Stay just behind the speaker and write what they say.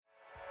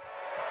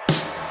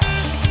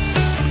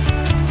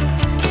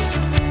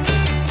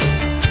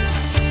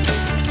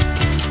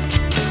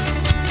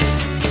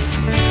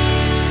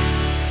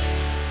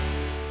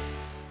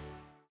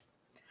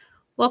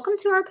Welcome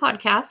to our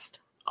podcast,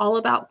 all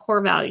about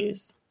core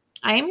values.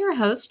 I am your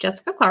host,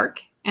 Jessica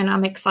Clark, and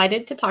I'm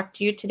excited to talk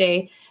to you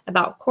today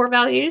about core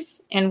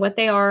values and what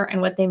they are and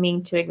what they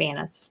mean to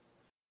Agvanis.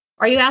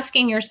 Are you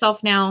asking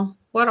yourself now,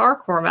 what are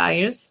core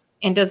values,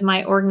 and does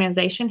my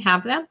organization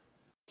have them?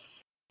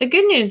 The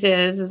good news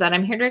is that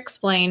I'm here to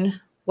explain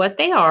what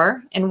they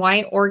are and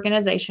why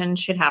organizations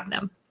should have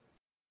them.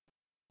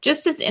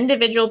 Just as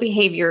individual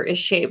behavior is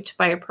shaped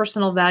by a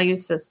personal value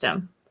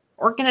system,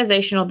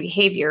 organizational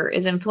behavior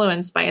is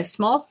influenced by a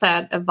small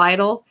set of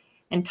vital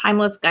and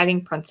timeless guiding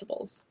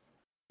principles.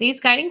 These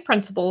guiding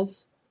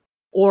principles,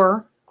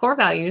 or core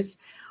values,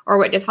 are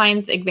what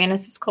defines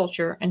Agvanis'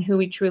 culture and who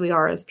we truly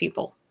are as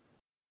people.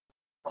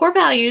 Core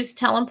values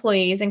tell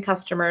employees and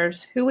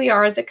customers who we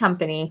are as a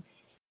company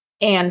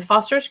and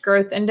fosters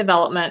growth and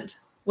development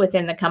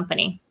within the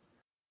company.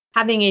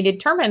 Having a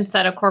determined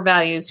set of core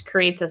values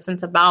creates a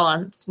sense of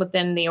balance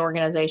within the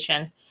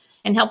organization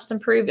and helps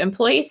improve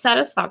employee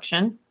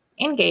satisfaction,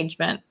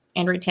 engagement,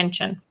 and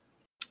retention.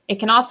 It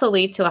can also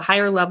lead to a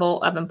higher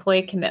level of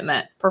employee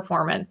commitment,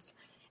 performance,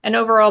 and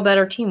overall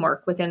better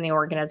teamwork within the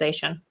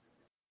organization.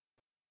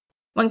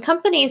 When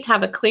companies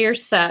have a clear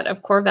set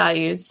of core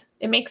values,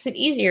 it makes it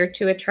easier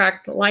to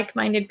attract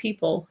like-minded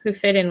people who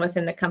fit in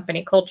within the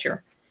company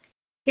culture.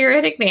 Here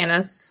at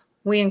Agvanis,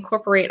 we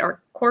incorporate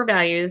our core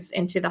values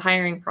into the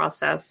hiring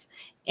process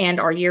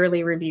and our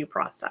yearly review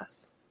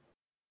process.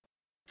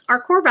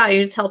 Our core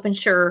values help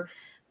ensure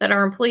that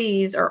our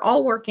employees are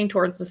all working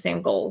towards the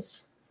same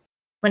goals.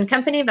 When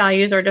company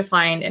values are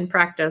defined and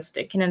practiced,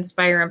 it can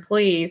inspire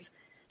employees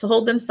to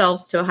hold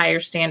themselves to a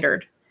higher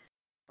standard.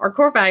 Our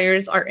core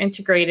values are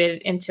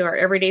integrated into our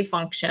everyday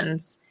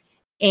functions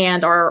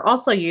and are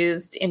also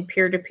used in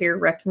peer-to-peer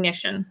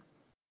recognition.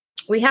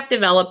 We have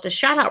developed a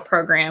shout-out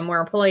program where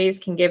employees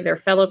can give their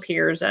fellow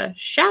peers a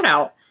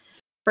shout-out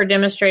for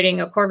demonstrating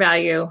a core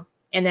value,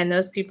 and then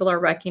those people are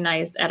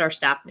recognized at our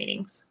staff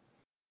meetings.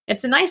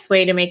 It's a nice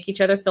way to make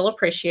each other feel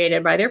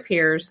appreciated by their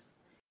peers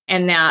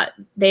and that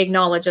they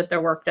acknowledge that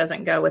their work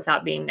doesn't go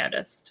without being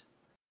noticed.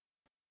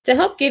 To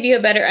help give you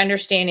a better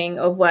understanding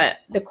of what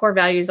the core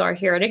values are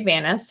here at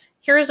Agvanis,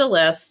 here is a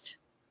list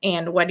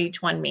and what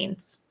each one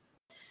means.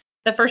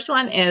 The first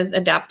one is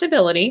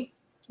adaptability,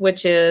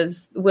 which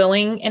is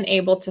willing and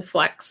able to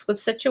flex with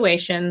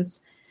situations,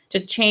 to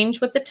change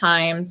with the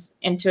times,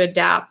 and to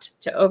adapt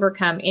to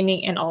overcome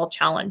any and all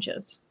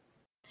challenges.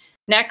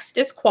 Next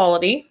is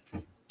quality.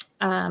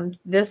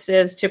 This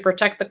is to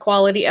protect the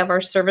quality of our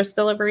service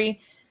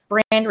delivery,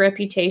 brand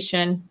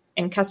reputation,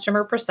 and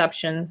customer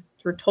perception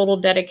through total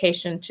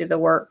dedication to the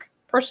work,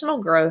 personal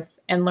growth,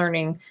 and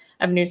learning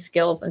of new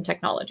skills and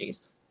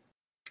technologies.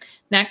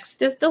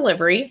 Next is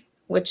delivery,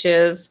 which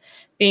is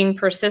being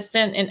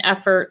persistent in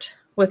effort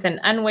with an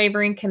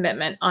unwavering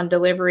commitment on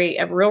delivery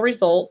of real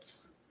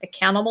results,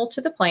 accountable to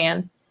the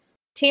plan,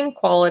 team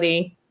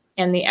quality,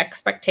 and the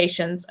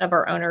expectations of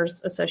our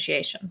owners'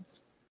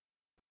 associations.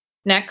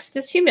 Next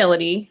is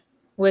humility,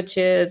 which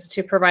is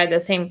to provide the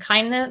same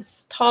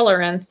kindness,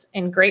 tolerance,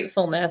 and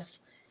gratefulness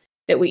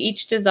that we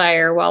each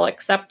desire while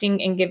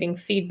accepting and giving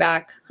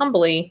feedback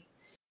humbly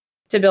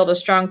to build a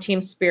strong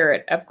team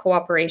spirit of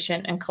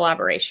cooperation and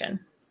collaboration.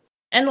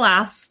 And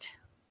last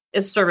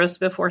is service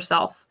before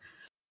self,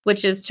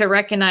 which is to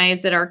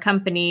recognize that our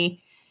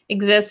company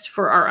exists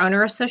for our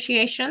owner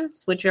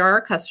associations, which are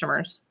our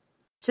customers.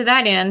 To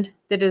that end,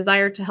 the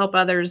desire to help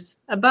others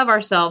above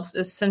ourselves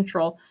is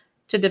central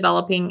to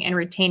developing and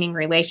retaining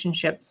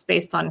relationships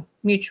based on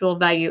mutual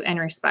value and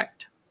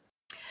respect.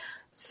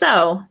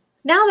 So,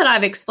 now that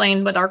I've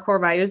explained what our core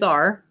values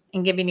are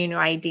and given you an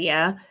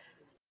idea,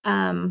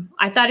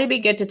 I thought it'd be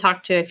good to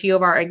talk to a few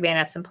of our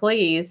Agvanis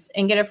employees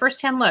and get a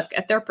firsthand look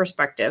at their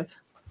perspective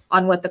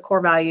on what the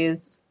core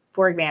values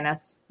for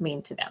Agvanis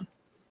mean to them.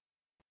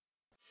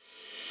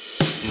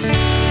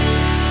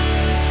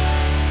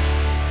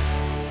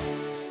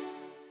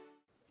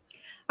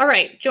 All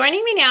right,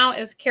 joining me now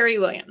is Carrie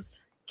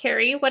Williams.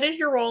 Carrie, what is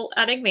your role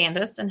at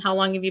Agvanis and how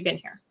long have you been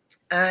here?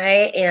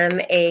 I am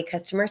a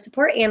customer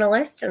support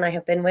analyst, and I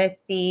have been with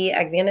the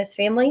Agvanis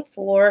family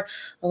for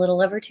a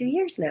little over 2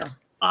 years now.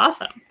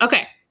 Awesome.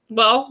 Okay.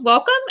 Well,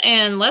 welcome,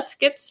 and let's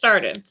get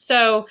started.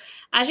 So,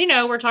 as you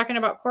know, we're talking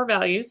about core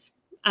values.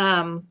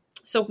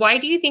 So why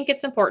do you think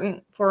it's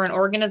important for an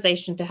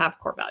organization to have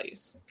core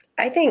values?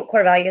 I think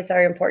core values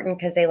are important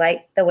because they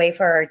light the way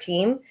for our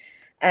team.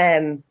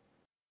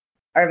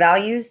 Our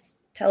values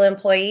tell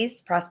employees,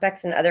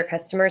 prospects, and other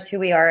customers who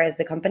we are as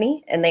a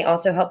company, and they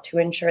also help to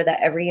ensure that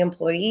every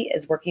employee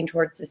is working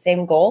towards the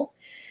same goal.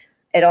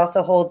 It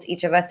also holds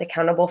each of us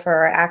accountable for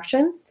our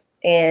actions,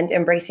 and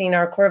embracing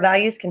our core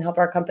values can help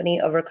our company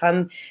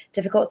overcome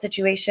difficult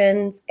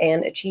situations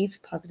and achieve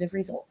positive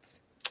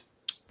results.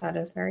 That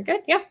is very good.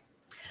 Yeah.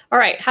 All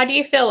right. How do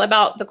you feel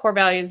about the core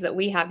values that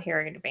we have here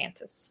at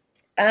Agvanis?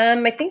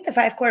 I think the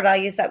 5 core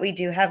values that we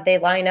do have, they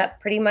line up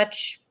pretty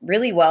much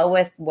really well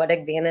with what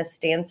Agvanis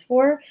stands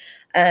for.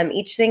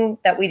 Each thing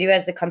that we do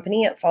as a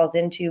company, it falls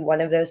into one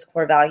of those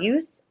core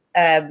values.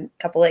 A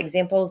couple of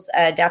examples,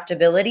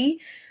 adaptability.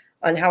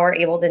 on how we're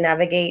able to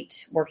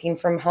navigate working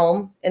from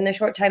home in the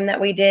short time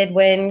that we did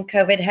when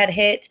COVID had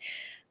hit,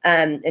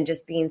 and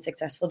just being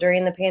successful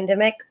during the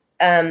pandemic.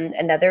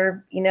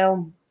 Another,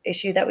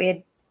 issue that we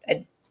had,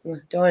 I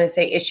don't want to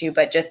say issue,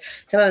 but just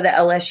some of the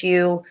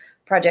LSU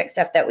project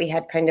stuff that we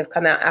had kind of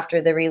come out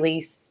after the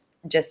release,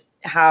 just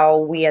how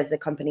we as a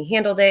company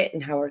handled it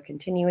and how we're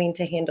continuing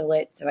to handle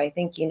it. So I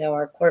think,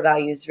 our core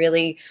values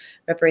really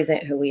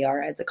represent who we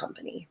are as a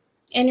company.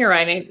 And you're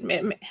right.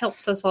 It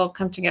helps us all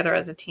come together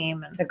as a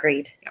team.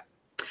 Agreed. Yeah.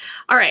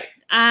 All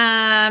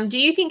right. Do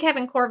you think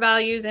having core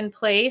values in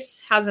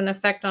place has an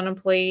effect on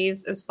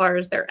employees as far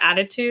as their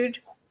attitude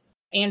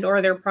and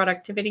or their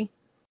productivity?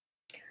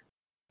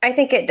 I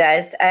think it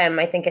does.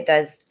 I think it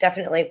does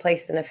definitely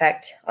place an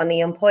effect on the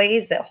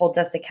employees. It holds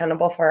us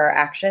accountable for our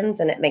actions,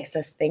 and it makes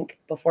us think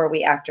before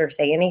we act or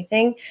say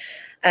anything.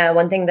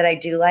 One thing that I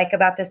do like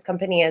about this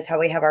company is how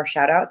we have our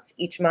shout outs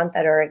each month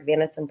at our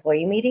Advantis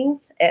employee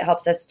meetings. It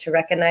helps us to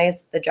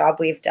recognize the job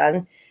we've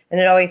done, and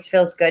it always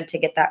feels good to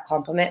get that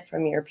compliment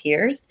from your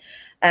peers.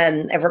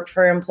 I've worked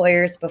for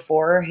employers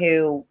before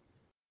who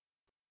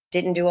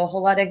didn't do a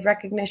whole lot of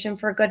recognition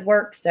for good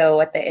work. So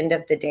at the end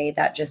of the day,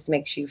 that just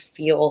makes you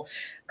feel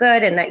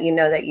good, and that you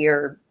know that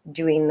you're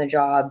doing the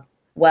job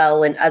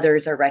well and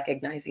others are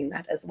recognizing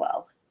that as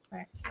well.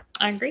 Right.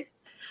 I agree.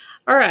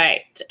 All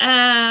right.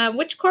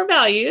 Which core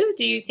value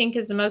do you think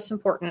is the most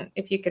important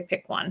if you could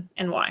pick one,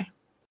 and why?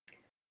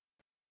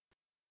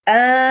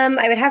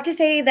 I would have to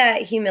say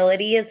that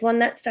humility is one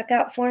that stuck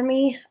out for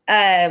me.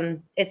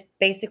 It's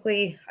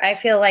basically, I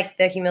feel like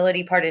the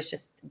humility part is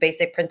just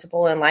basic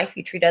principle in life.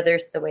 You treat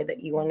others the way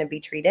that you want to be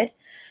treated.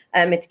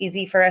 It's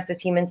easy for us as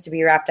humans to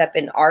be wrapped up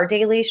in our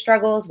daily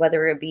struggles,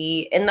 whether it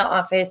be in the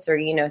office or,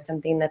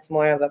 something that's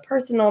more of a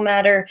personal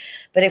matter.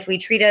 But if we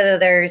treat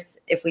others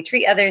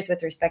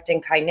with respect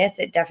and kindness,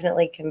 it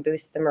definitely can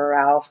boost the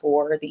morale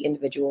for the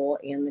individual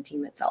and the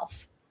team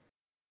itself.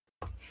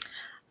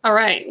 All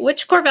right.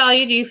 Which core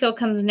value do you feel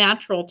comes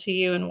natural to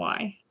you, and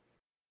why?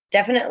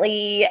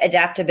 Definitely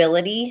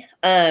adaptability.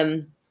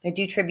 I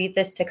do attribute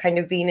this to kind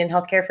of being in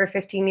healthcare for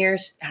 15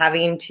 years,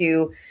 having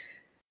to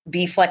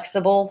be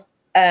flexible.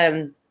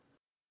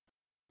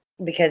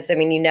 Because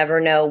you never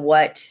know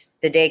what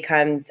the day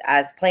comes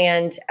as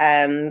planned.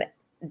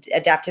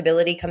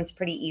 Adaptability comes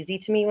pretty easy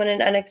to me when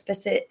an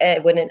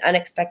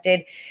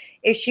unexpected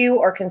issue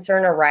or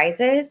concern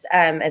arises,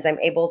 as I'm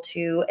able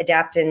to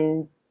adapt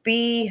and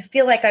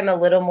feel like I'm a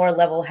little more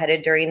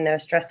level-headed during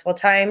those stressful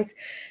times.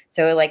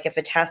 So like if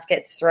a task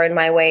gets thrown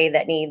my way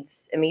that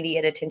needs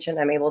immediate attention,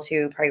 I'm able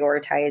to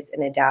prioritize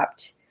and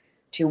adapt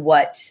to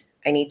what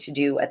I need to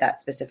do at that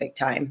specific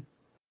time.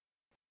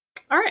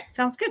 All right.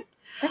 Sounds good.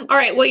 Thanks. All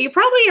right. Well, you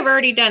probably have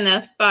already done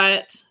this,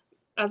 but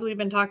as we've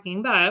been talking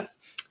about,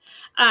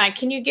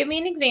 can you give me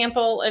an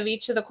example of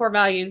each of the core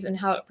values and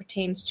how it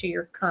pertains to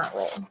your current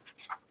role?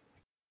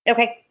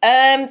 Okay.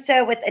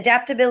 So with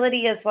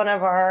adaptability is one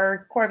of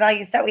our core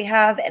values that we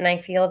have. And I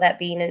feel that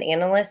being an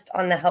analyst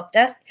on the help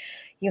desk,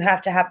 you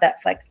have to have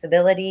that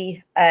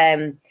flexibility.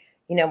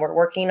 We're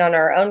working on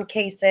our own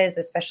cases,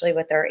 especially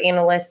with our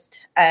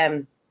analyst.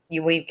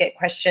 We get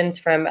questions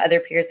from other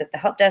peers at the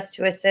help desk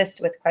to assist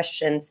with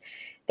questions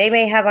they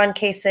may have on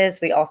cases.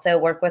 We also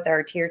work with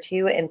our tier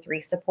 2 and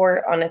 3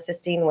 support on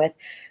assisting with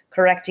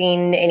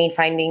correcting any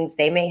findings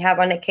they may have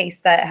on a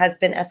case that has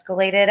been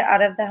escalated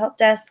out of the help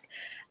desk.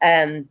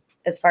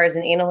 As far as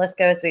an analyst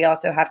goes, we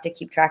also have to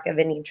keep track of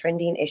any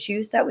trending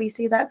issues that we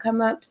see that come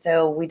up.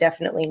 So we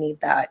definitely need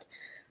that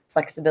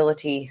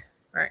flexibility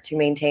to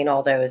maintain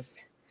all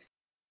those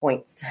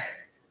points.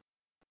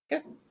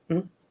 Good.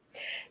 Mm-hmm.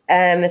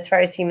 As far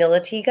as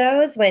humility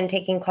goes, when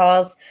taking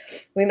calls,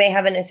 we may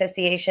have an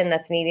association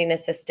that's needing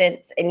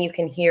assistance, and you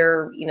can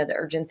hear, the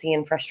urgency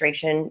and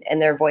frustration in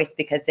their voice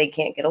because they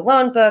can't get a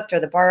loan booked, or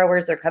the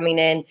borrowers are coming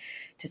in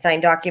to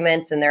sign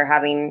documents and they're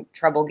having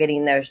trouble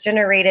getting those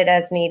generated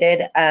as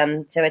needed.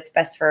 So it's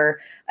best for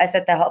us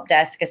at the help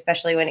desk,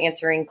 especially when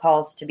answering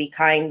calls, to be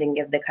kind and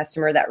give the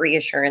customer that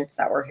reassurance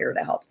that we're here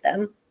to help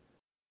them.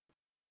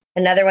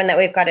 Another one that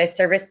we've got is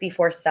service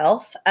before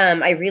self.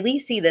 I really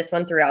see this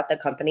one throughout the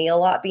company a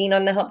lot, being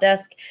on the help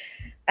desk.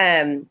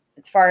 As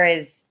far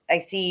as I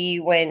see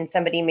when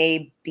somebody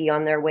may be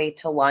on their way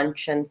to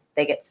lunch and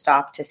they get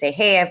stopped to say,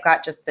 hey, I've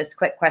got just this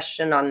quick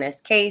question on this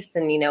case.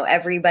 And,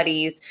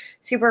 everybody's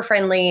super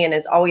friendly and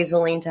is always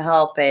willing to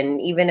help.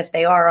 And even if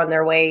they are on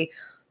their way,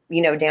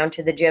 down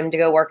to the gym to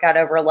go work out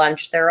over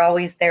lunch, they're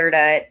always there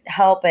to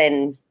help.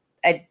 And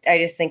I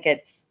just think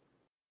it's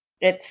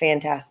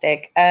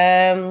fantastic.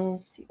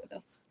 Let's see what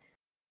else.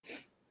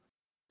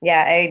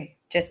 Yeah, I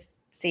just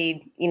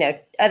see,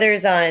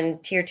 others on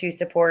tier 2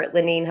 support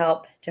lending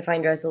help to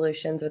find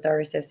resolutions with our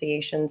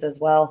associations as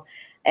well.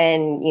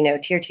 And,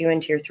 tier 2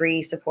 and tier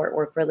 3 support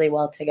work really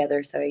well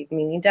together. So,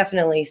 you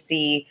definitely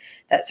see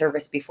that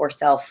service before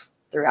self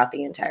throughout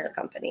the entire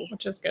company.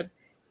 Which is good.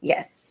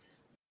 Yes.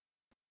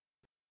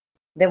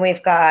 Then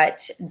we've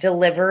got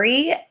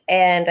delivery.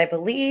 And I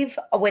believe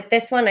with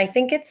this one, I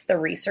think it's the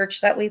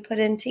research that we put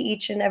into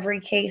each and every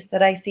case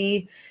that I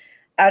see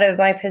out of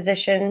my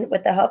position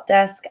with the help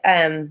desk.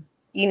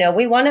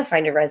 we want to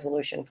find a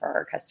resolution for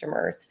our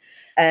customers.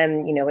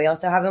 We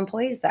also have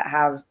employees that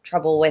have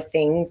trouble with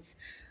things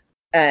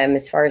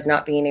as far as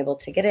not being able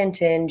to get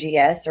into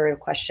NGS or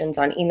questions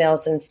on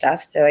emails and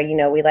stuff. So,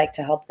 we like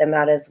to help them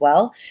out as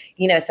well.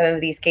 Some of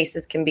these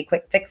cases can be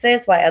quick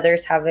fixes, while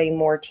others have a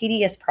more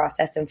tedious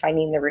process in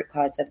finding the root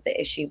cause of the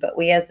issue. But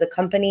we as the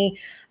company,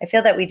 I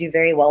feel that we do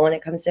very well when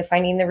it comes to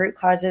finding the root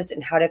causes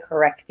and how to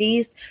correct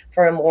these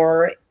for a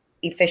more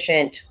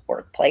efficient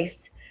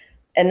workplace.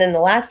 And then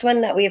the last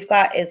one that we've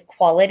got is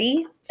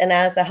quality. And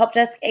as a help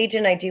desk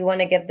agent, I do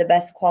want to give the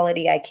best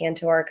quality I can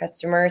to our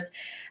customers.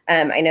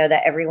 I know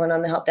that everyone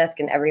on the help desk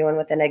and everyone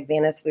within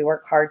Agvanis, we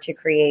work hard to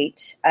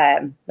create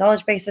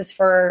knowledge bases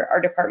for our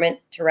department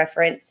to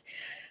reference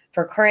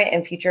for current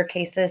and future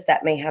cases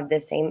that may have the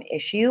same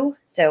issue.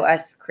 So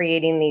us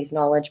creating these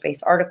knowledge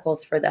base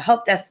articles for the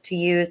help desk to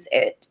use,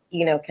 it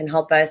can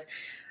help us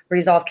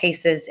resolve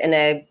cases in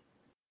a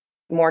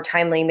more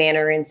timely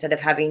manner instead of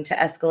having to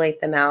escalate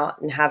them out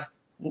and have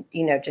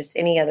just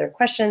any other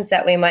questions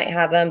that we might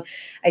have them.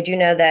 I do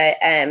know that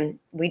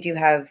we do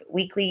have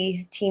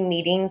weekly team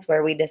meetings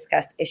where we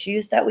discuss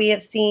issues that we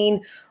have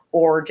seen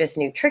or just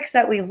new tricks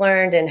that we've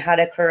learned and how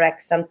to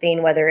correct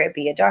something, whether it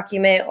be a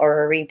document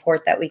or a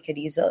report that we could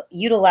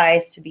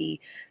utilize to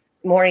be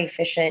more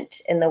efficient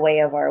in the way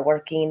of our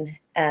working.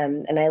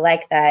 And I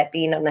like that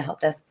being on the help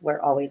desk, we're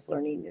always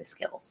learning new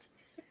skills.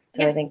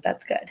 So yeah. I think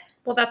that's good.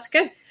 Well, that's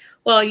good.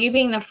 Well, you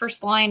being the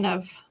first line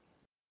of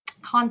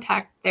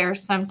contact there,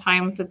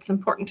 sometimes it's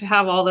important to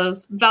have all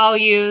those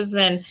values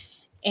and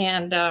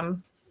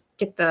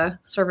get the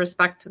service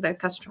back to the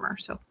customer.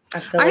 So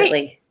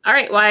absolutely. All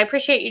right. Well, I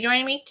appreciate you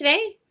joining me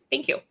today.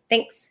 Thank you.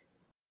 Thanks.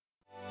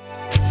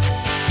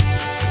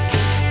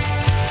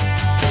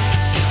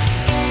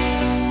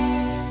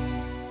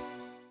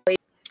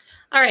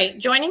 All right.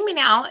 Joining me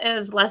now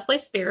is Leslie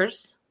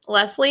Spears.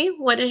 Leslie,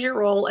 what is your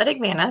role at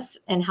Agvanis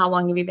and how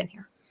long have you been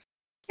here?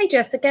 Hi,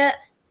 Jessica.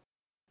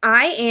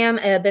 I am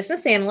a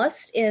business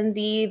analyst in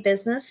the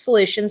Business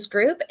Solutions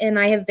Group, and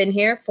I have been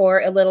here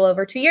for a little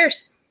over 2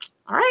 years.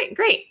 All right,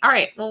 great. All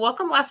right, well,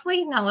 welcome,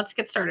 Leslie. Now let's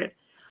get started.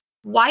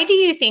 Why do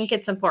you think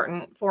it's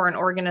important for an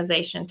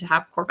organization to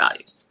have core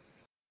values?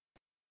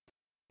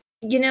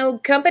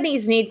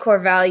 Companies need core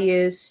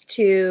values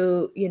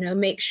to,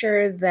 make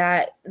sure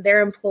that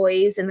their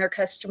employees and their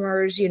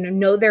customers,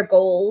 know their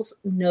goals,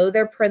 know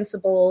their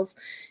principles,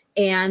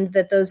 and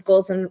that those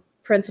goals and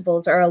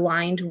principles are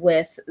aligned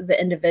with the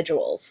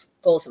individual's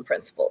goals and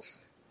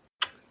principles.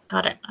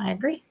 Got it. I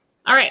agree.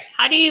 All right.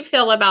 How do you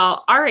feel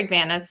about our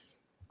Agvanis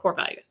core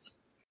values?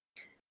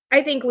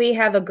 I think we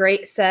have a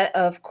great set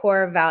of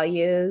core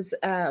values.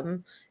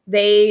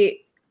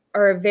 They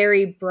are a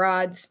very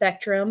broad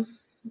spectrum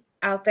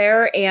out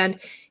there, and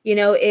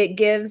it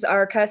gives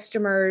our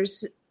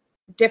customers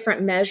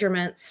different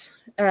measurements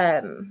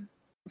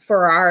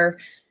for our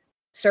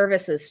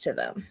services to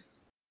them.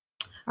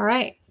 All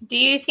right. Do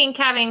you think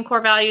having core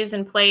values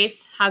in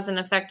place has an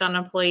effect on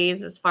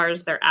employees as far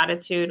as their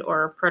attitude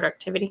or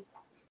productivity?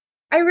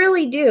 I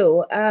really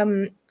do.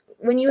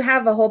 When you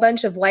have a whole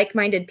bunch of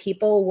like-minded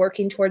people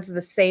working towards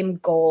the same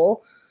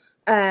goal,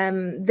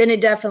 then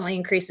it definitely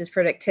increases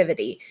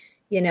productivity.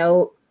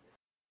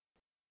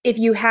 If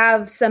you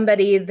have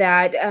somebody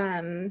that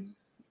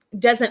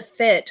doesn't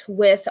fit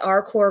with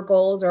our core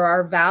goals or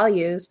our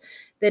values,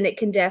 then it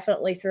can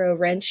definitely throw a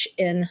wrench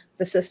in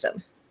the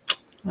system.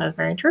 That's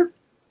very true.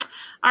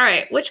 All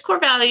right. Which core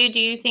value do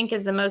you think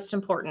is the most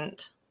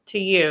important to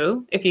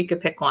you, if you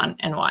could pick one,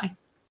 and why?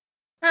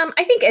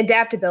 I think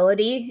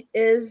adaptability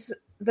is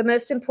the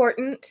most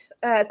important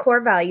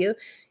core value,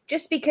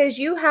 just because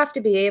you have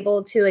to be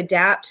able to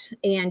adapt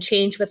and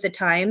change with the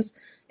times,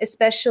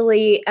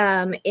 especially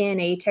in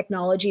a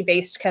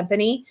technology-based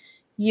company.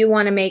 You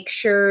want to make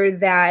sure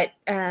that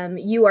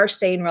you are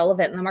staying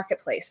relevant in the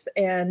marketplace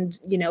and,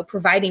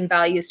 providing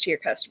values to your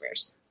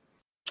customers.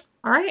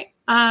 All right.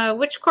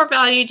 Which core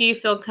value do you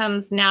feel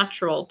comes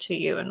natural to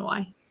you and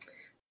why?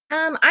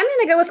 I'm going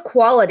to go with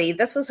quality.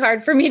 This was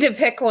hard for me to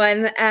pick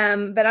one,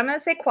 but I'm going to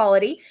say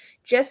quality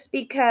just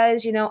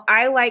because,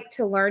 I like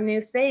to learn new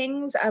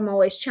things. I'm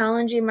always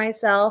challenging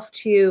myself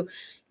to,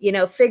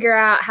 figure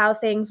out how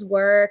things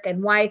work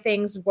and why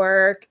things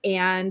work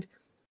and,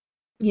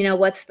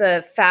 what's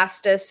the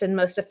fastest and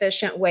most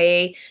efficient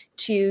way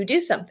to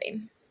do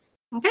something.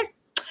 Okay.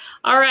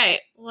 All right.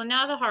 Well,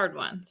 now the hard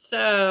one.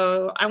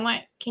 So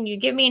can you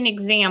give me an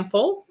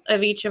example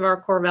of each of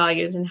our core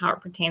values and how it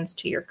pertains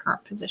to your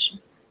current position?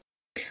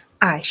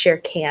 I sure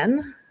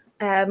can.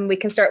 We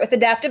can start with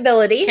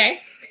adaptability. Okay.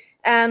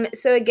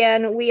 So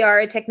again, we are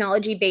a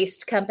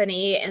technology-based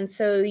company. And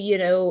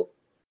so,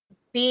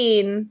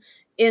 being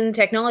in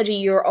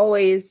technology,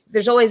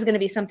 there's always going to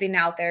be something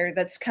out there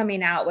that's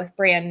coming out with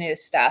brand new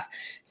stuff.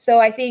 So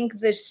I think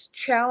this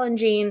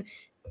challenging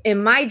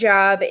in my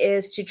job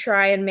is to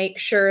try and make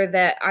sure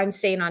that I'm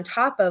staying on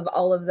top of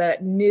all of the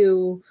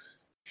new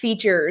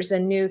features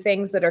and new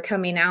things that are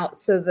coming out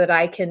so that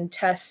I can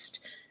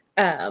test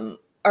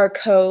our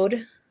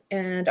code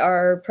and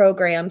our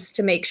programs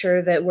to make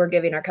sure that we're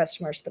giving our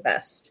customers the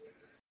best.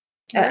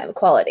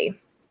 quality.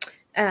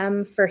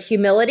 For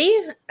humility,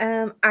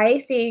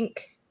 I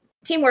think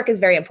teamwork is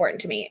very important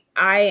to me.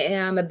 I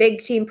am a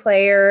big team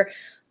player.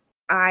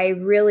 I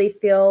really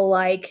feel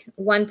like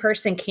one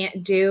person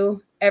can't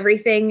do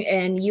everything,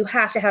 and you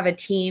have to have a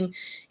team,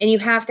 and you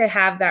have to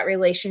have that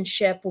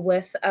relationship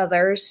with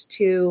others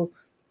to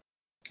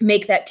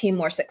make that team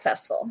more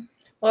successful.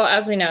 Well,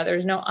 as we know,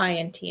 there's no I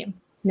in team.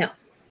 No.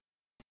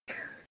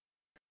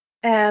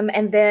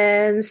 And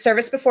then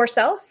service before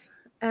self.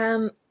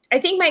 I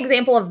think my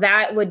example of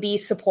that would be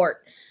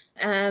support.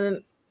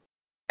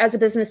 As a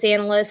business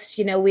analyst,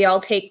 we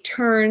all take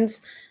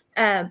turns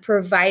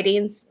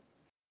providing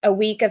a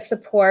week of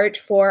support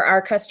for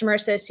our customer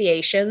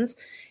associations.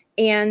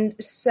 And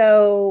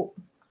so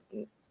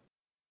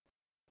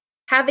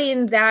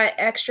having that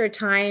extra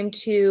time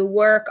to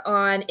work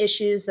on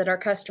issues that our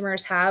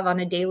customers have on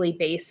a daily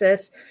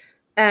basis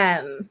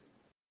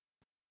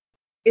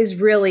is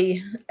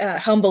really a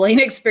humbling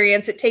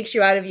experience. It takes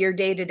you out of your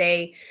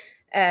day-to-day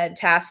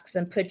tasks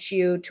and puts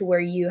you to where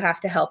you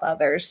have to help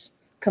others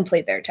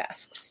complete their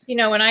tasks.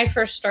 When I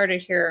first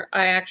started here,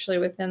 I actually,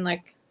 within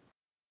like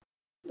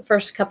the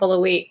first couple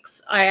of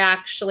weeks, I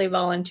actually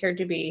volunteered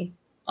to be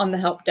on the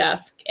help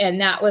desk.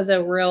 And that was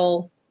a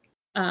real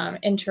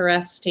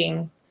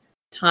interesting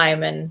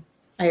time. And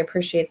I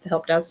appreciate the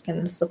help desk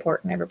and the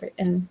support and everybody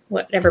and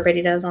what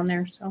everybody does on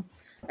there. So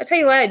I tell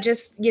you what,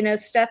 just,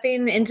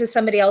 stepping into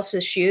somebody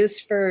else's shoes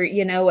for,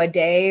 a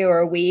day or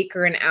a week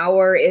or an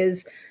hour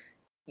is,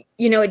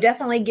 it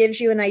definitely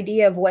gives you an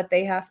idea of what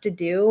they have to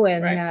do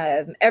and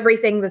right.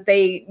 Everything that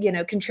they,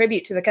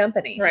 contribute to the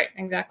company. Right,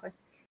 exactly.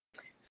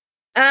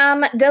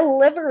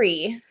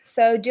 Delivery.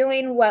 So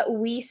doing what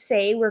we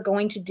say we're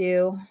going to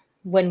do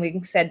when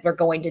we said we're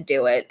going to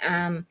do it.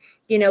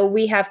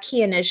 We have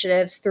key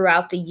initiatives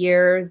throughout the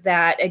year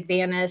that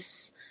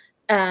Advantis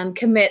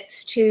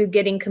commits to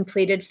getting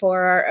completed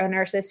for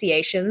our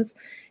associations.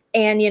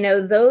 And,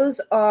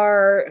 those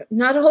are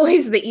not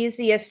always the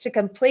easiest to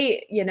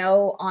complete,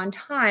 on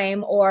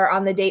time or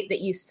on the date that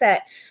you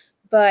set.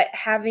 But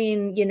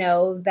having,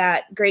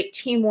 that great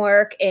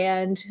teamwork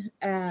and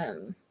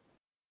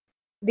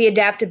the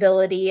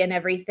adaptability and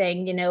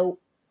everything,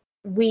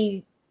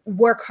 we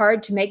work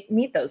hard to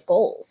meet those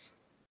goals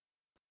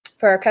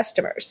for our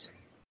customers.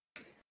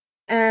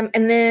 And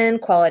then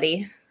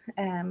quality.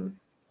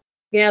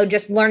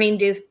 Just learning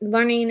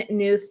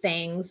new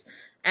things.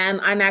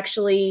 I'm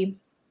actually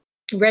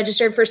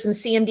registered for some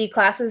CMD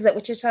classes at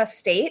Wichita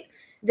State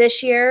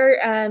this year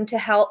to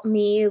help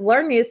me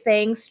learn new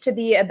things to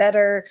be a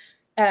better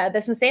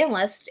business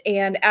analyst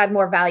and add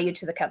more value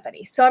to the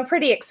company. So I'm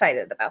pretty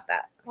excited about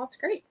that. Well, that's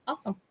great.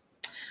 Awesome.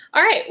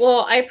 All right.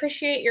 Well, I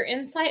appreciate your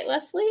insight,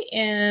 Leslie,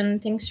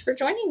 and thanks for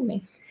joining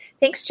me.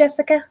 Thanks,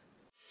 Jessica.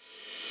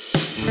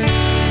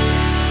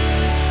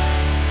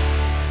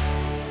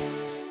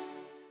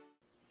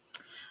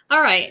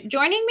 All right.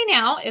 Joining me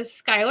now is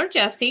Skylar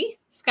Jesse.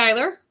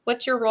 Skylar,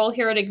 what's your role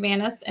here at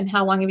Advantis and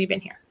how long have you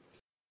been here?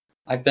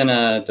 I've been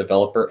a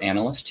developer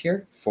analyst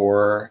here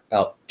for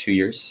about 2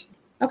 years.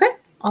 Okay.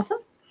 Awesome.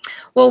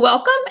 Well,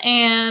 welcome,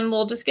 and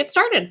we'll just get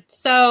started.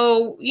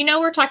 So,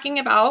 we're talking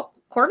about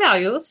core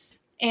values.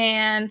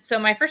 And so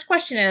my first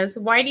question is,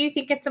 why do you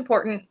think it's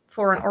important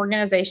for an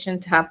organization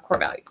to have core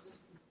values?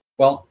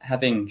 Well,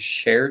 having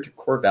shared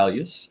core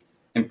values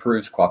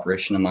improves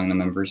cooperation among the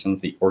members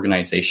of the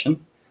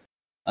organization.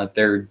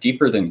 They're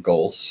deeper than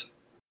goals.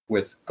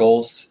 With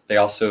goals, they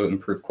also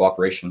improve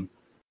cooperation.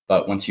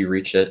 But once you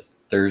reach it,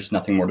 there's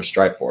nothing more to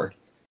strive for.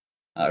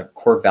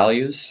 Core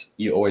values,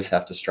 you always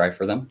have to strive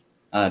for them.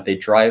 They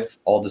drive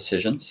all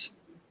decisions.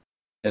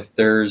 If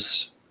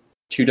there's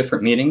 2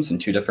 different meetings in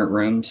 2 different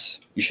rooms,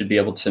 you should be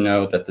able to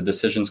know that the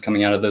decisions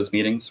coming out of those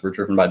meetings were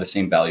driven by the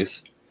same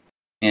values.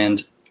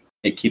 And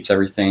it keeps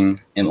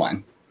everything in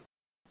line.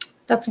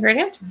 That's a great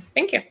answer.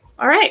 Thank you.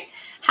 All right.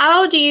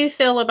 How do you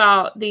feel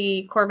about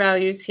the core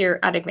values here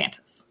at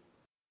Advantis?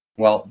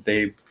 Well,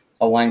 they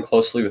align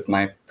closely with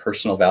my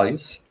personal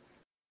values.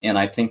 And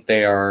I think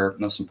they are,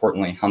 most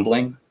importantly,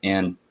 humbling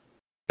and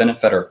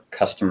benefit our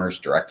customers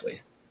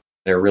directly.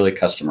 They're really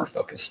customer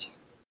focused.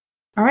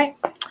 All right.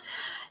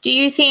 Do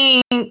you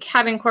think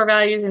having core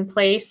values in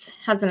place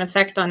has an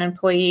effect on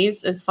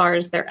employees as far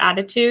as their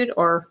attitude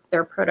or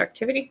their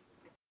productivity?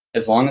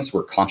 As long as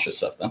we're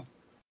conscious of them.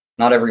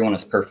 Not everyone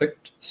is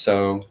perfect,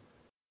 so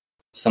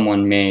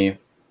someone may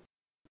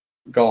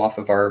go off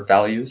of our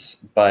values,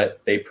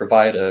 but they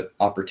provide an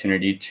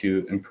opportunity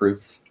to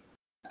improve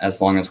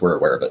as long as we're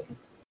aware of it.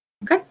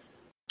 Okay.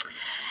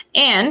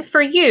 And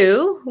for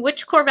you,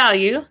 which core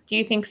value do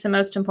you think is the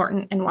most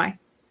important and why?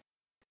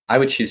 I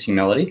would choose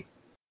humility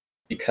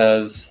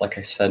because, like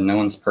I said, no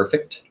one's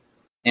perfect.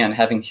 And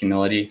having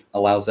humility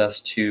allows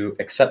us to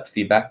accept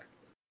feedback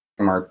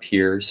from our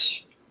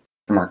peers,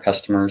 from our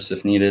customers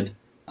if needed.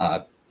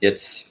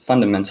 It's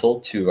fundamental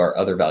to our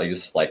other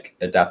values like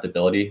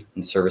adaptability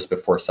and service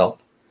before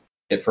self.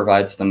 It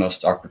provides the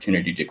most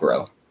opportunity to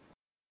grow.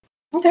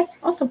 Okay,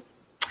 awesome.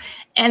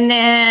 And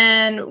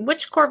then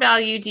which core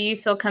value do you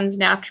feel comes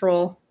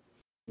natural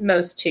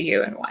most to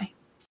you and why?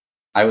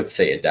 I would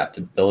say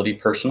adaptability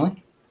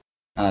personally,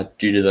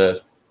 due to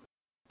the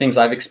things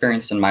I've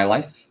experienced in my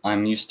life.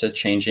 I'm used to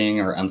changing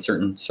or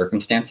uncertain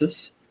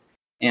circumstances,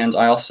 and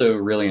I also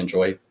really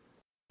enjoy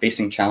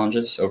facing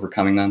challenges,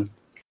 overcoming them,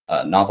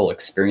 novel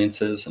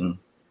experiences, and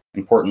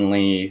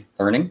importantly,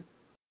 learning.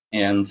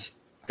 And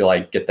I feel I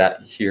get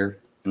that here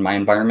in my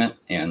environment,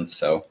 and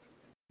so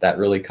that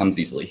really comes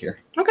easily here.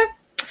 Okay.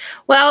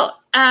 Well,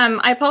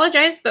 I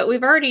apologize, but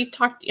we've already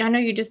talked. I know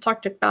you just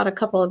talked about a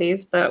couple of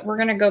these, but we're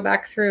going to go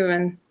back through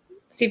and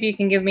see if you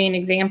can give me an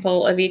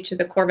example of each of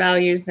the core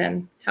values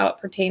and how it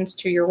pertains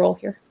to your role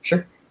here.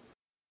 Sure.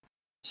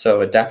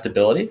 So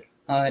adaptability,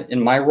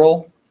 in my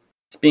role,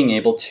 it's being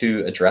able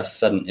to address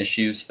sudden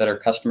issues that our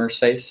customers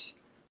face,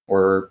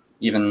 or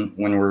even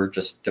when we're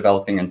just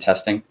developing and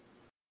testing.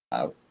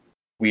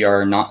 We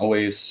are not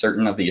always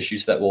certain of the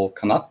issues that will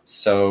come up,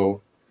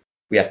 so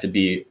we have to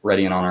be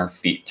ready and on our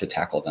feet to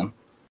tackle them.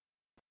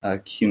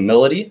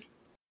 Humility,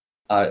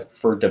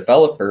 for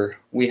developer,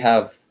 we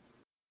have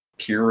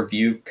peer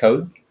review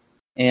code,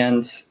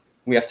 and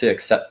we have to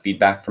accept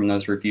feedback from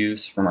those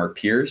reviews from our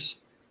peers,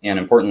 and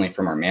importantly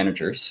from our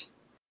managers.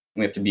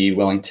 We have to be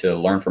willing to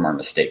learn from our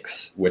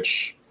mistakes,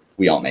 which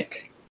we all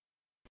make.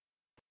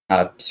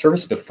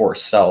 Service before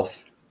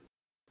self,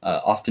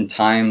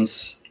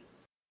 oftentimes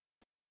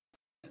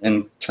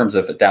in terms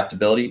of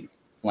adaptability,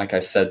 like I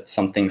said,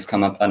 some things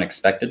come up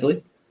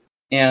unexpectedly,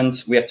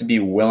 and we have to be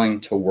willing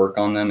to work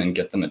on them and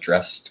get them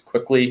addressed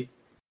quickly,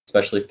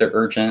 especially if they're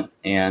urgent,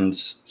 and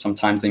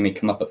sometimes they may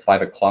come up at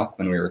 5 o'clock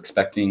when we were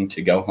expecting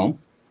to go home,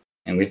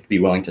 and we have to be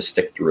willing to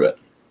stick through it.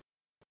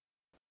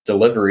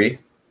 Delivery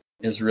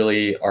is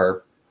really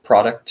our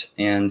product,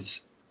 and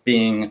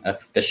being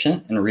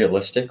efficient and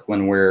realistic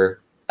when we're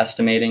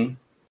estimating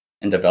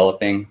and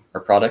developing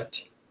our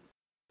product.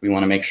 We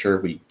want to make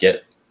sure we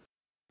get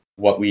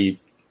what we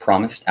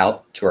promised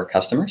out to our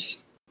customers.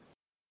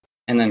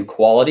 And then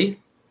quality,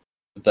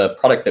 the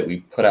product that we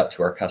put out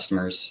to our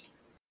customers,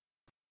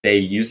 they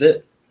use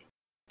it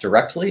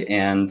directly,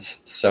 and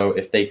so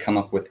if they come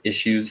up with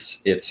issues,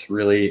 it's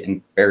really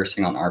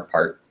embarrassing on our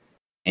part,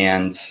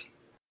 and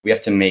we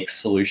have to make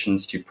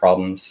solutions to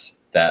problems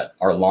that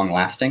are long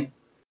lasting.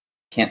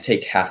 Can't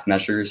take half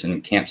measures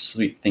and can't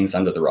sweep things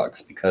under the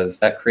rugs, because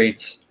that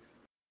creates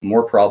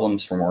more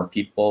problems for more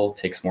people,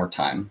 takes more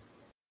time.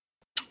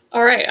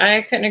 All right.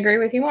 I couldn't agree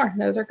with you more.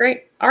 Those are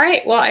great. All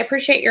right. Well, I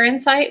appreciate your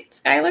insight,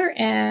 Skylar,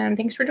 and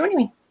thanks for joining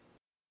me.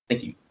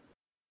 Thank you.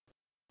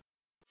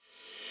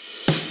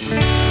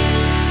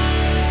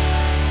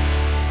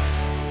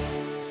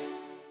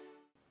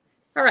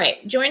 All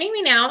right. Joining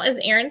me now is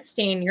Aaron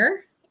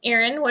Stanier.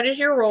 Aaron, what is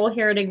your role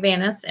here at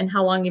Agvanis, and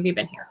how long have you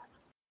been here?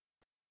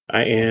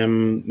 I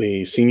am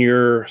the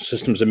Senior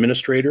Systems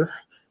Administrator,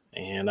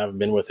 and I've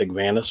been with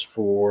Agvanis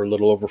for a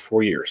little over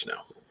 4 years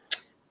now.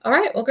 All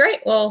right. Well,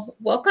 great. Well,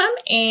 welcome,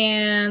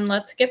 and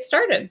let's get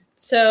started.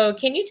 So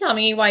can you tell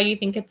me why you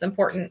think it's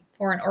important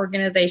for an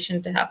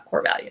organization to have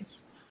core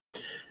values?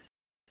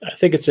 I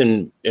think it's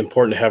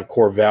important to have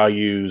core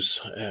values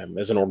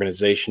as an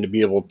organization to be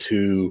able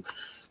to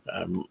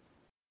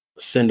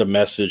send a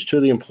message to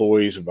the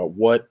employees about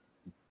what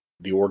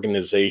the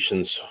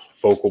organization's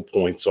focal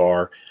points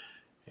are,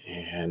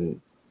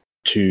 and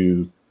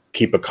to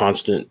keep a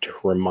constant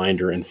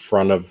reminder in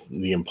front of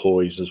the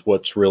employees is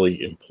what's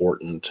really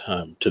important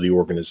to the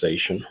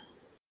organization.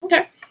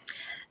 Okay.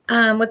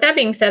 With that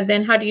being said,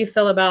 then, how do you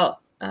feel about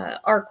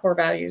our core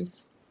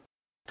values?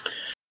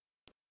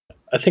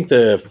 I think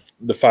the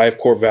 5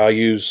 core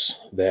values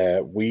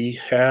that we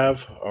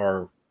have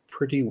are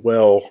pretty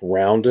well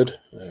rounded.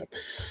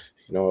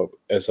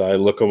 As I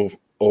look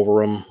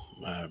over them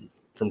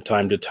from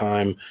time to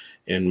time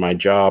in my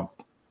job,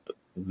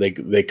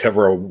 they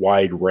cover a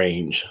wide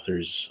range.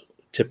 There's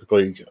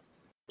typically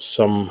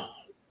some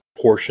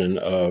portion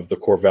of the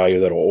core value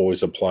that will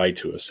always apply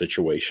to a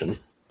situation.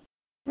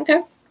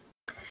 Okay.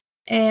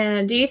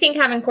 And do you think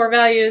having core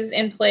values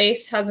in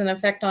place has an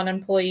effect on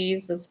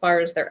employees as far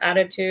as their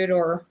attitude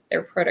or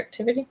their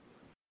productivity?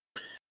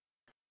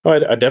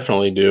 I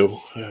definitely do.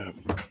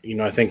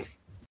 I think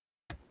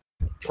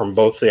from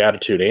both the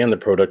attitude and the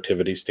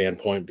productivity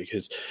standpoint,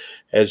 because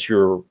as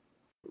you're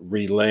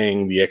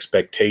relaying the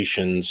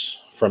expectations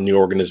from the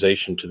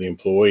organization to the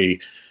employee,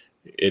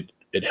 it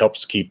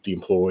helps keep the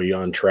employee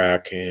on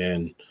track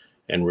and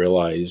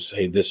realize,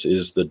 hey, this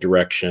is the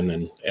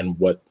direction and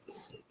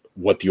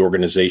what the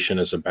organization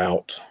is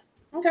about.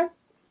 Okay.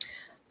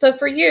 So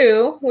for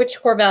you,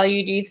 which core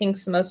value do you think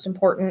is the most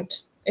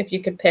important, if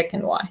you could pick,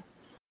 and why?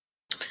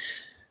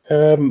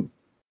 From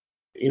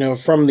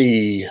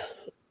the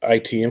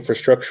IT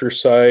infrastructure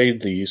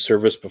side, the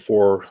service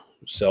before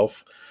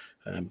self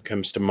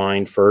comes to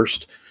mind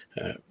first.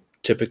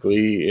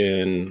 Typically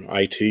in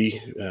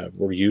IT,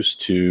 we're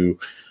used to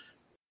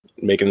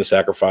making the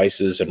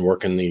sacrifices and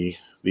working the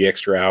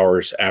extra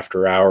hours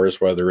after hours,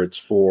 whether it's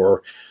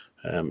for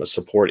a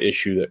support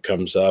issue that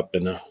comes up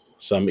in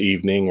some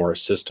evening, or a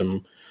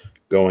system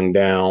going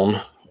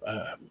down,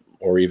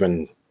 or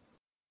even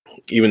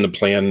the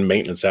planned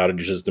maintenance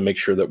outages, to make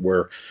sure that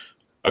we're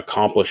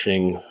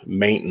accomplishing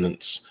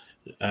maintenance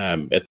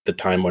at the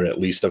time when it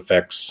least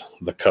affects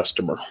the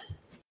customer.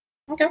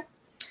 Okay.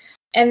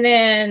 And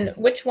then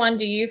which one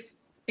do you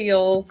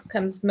feel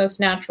comes most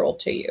natural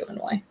to you and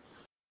why?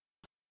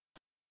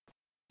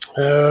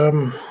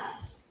 I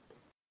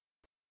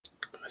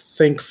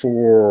think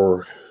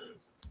for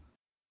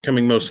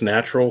coming most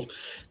natural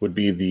would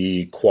be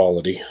the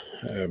quality.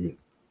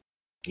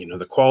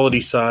 The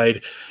quality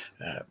side,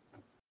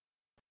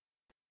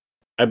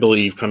 I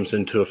believe, comes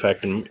into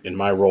effect in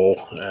my role,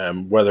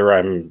 whether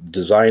I'm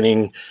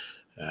designing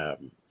or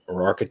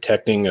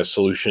architecting a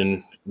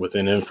solution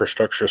within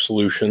infrastructure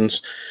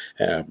solutions,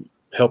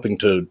 helping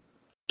to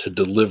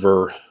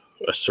deliver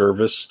a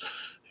service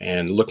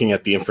and looking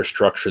at the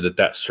infrastructure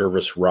that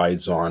service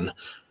rides on.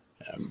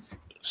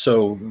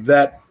 So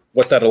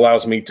what that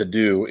allows me to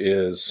do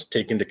is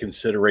take into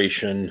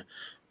consideration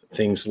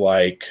things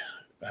like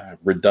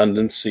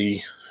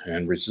redundancy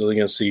and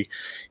resiliency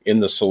in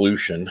the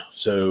solution.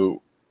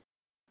 So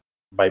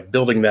by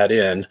building that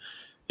in,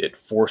 it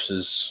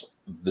forces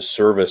the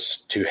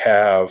service to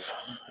have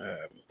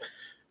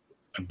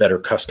a better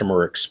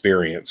customer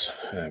experience,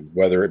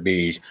 whether it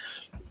be,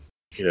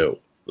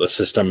 the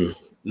system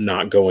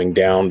not going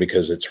down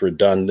because it's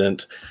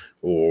redundant,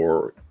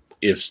 or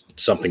if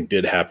something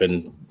did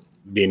happen,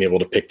 being able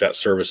to pick that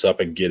service up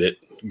and get it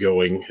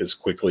going as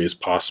quickly as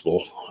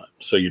possible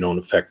so you don't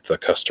affect the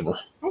customer.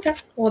 Okay.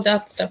 Well,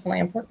 that's definitely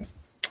important.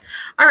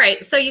 All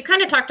right. So you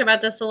kind of talked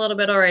about this a little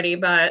bit already,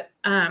 but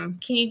can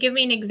you give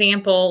me an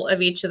example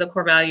of each of the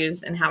core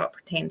values and how it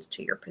pertains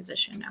to your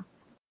position now,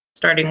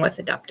 starting with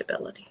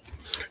adaptability?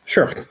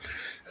 Sure.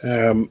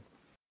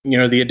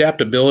 The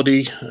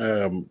adaptability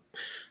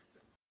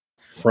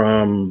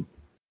from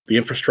the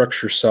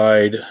infrastructure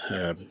side,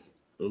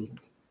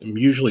 I'm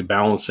usually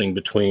balancing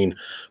between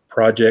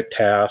project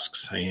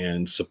tasks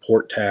and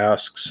support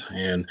tasks.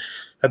 And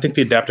I think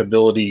the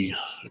adaptability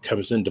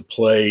comes into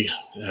play.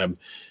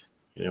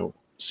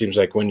 Seems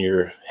like when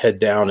you're head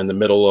down in the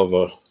middle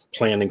of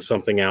planning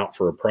something out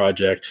for a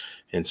project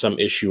and some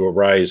issue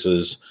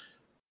arises,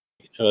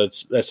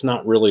 that's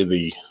not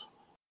really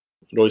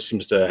it always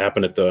seems to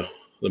happen at the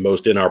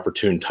most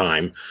inopportune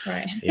time,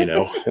 right?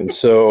 And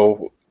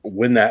so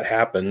when that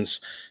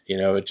happens,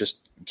 it just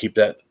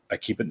I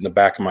keep it in the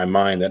back of my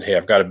mind that, hey,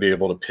 I've got to be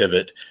able to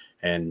pivot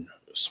and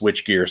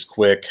switch gears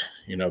quick,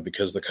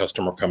 because the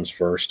customer comes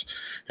first,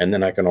 and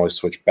then I can always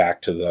switch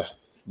back to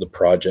the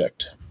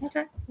project.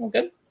 Okay, well,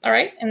 good. All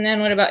right. And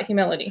then what about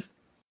humility?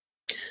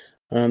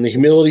 On the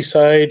humility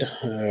side,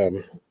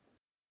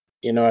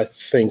 I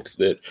think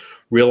that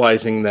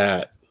realizing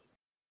that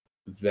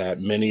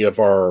many of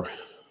our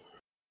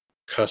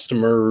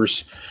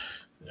customers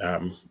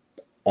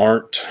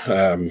aren't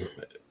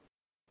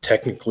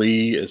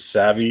technically as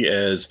savvy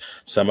as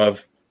some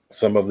of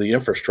the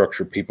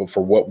infrastructure people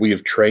for what we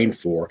have trained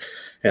for.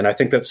 And I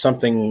think that's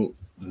something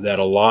that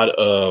a lot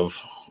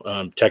of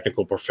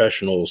technical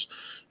professionals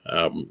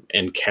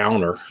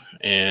encounter.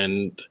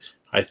 And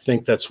I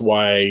think that's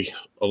why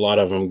a lot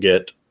of them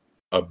get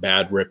a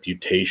bad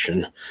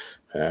reputation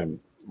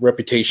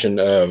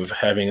of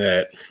having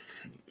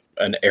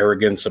an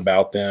arrogance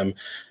about them.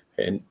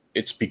 And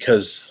it's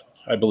because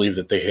I believe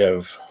that they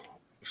have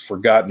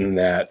forgotten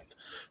that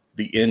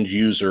the end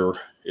user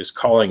is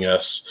calling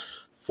us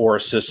for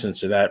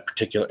assistance in that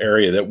particular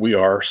area that we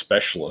are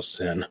specialists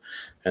in,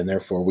 and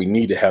therefore we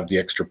need to have the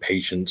extra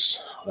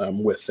patience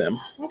with them.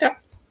 Okay.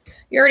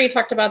 You already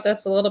talked about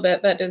this a little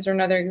bit, but is there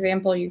another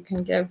example you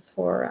can give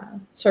for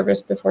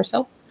service before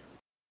self?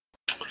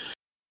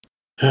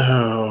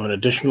 An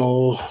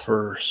additional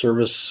for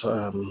service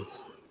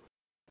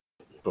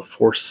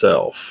before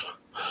self.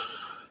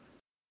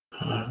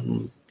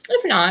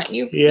 If not,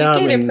 you gave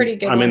a pretty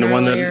good one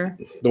earlier.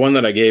 The one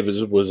that I gave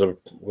was a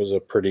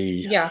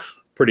pretty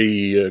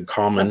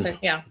common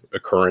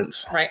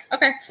occurrence. Right.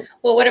 Okay.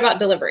 Well, what about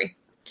delivery?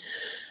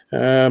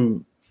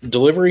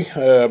 Delivery.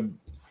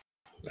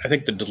 I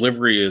think the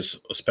delivery is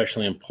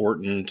especially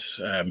important.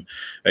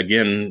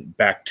 Again,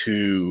 back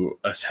to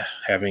us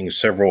having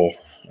several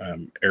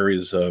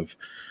areas of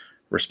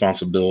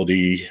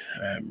responsibility,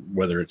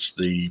 whether it's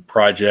the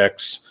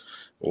projects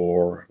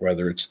or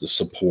whether it's the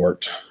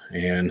support,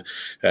 and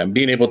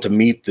being able to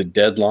meet the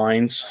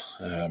deadlines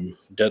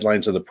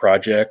of the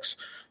projects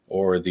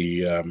or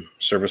the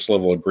service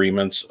level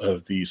agreements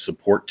of the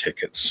support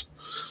tickets.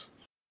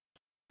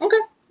 Okay.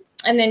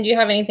 And then do you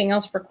have anything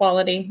else for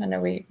quality? I know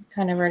we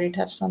kind of already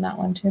touched on that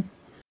one too.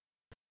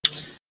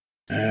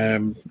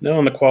 No,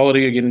 on the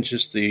quality, again, it's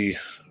just the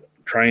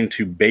trying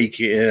to bake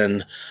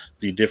in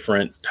the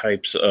different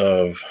types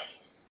of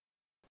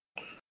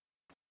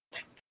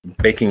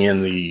baking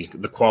in the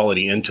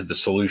quality into the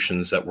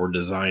solutions that we're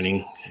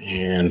designing,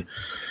 and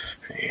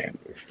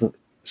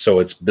so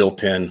it's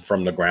built in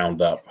from the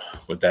ground up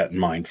with that in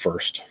mind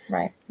first.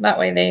 Right. That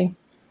way they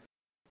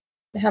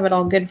have it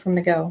all good from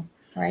the go.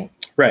 Right.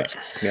 Right.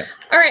 Yeah.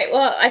 All right.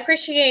 Well, I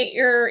appreciate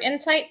your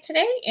insight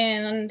today,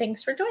 and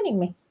thanks for joining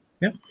me.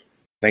 Yep.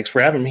 Thanks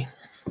for having me.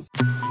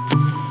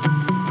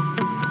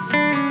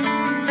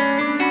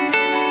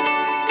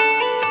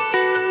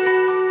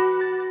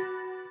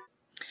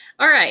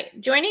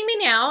 right. Joining me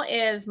now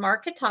is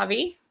Mark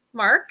Katavi.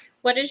 Mark,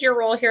 what is your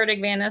role here at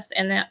Advantis,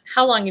 and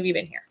how long have you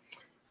been here?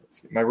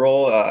 My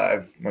role,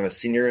 I'm a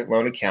senior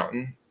loan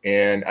accountant,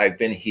 and I've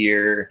been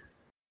here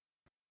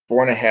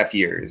 4.5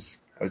 years.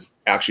 I was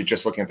actually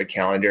just looking at the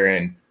calendar,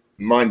 and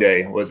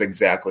Monday was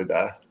exactly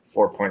the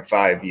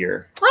 4.5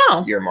 year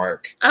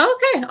mark.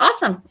 Okay,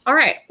 awesome. All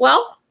right.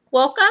 Well,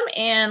 welcome,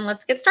 and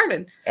let's get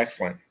started.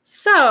 Excellent.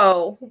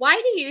 So, why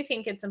do you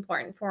think it's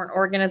important for an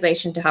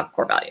organization to have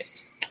core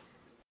values?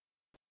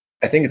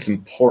 I think it's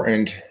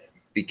important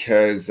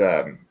because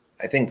I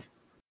think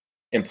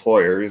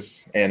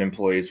employers and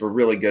employees were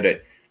really good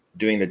at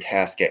doing the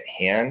task at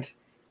hand.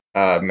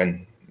 And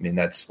I mean,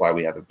 that's why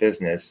we have a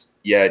business.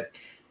 Yet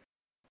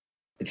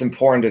it's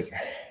important to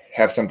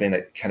have something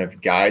that kind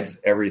of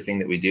guides everything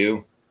that we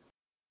do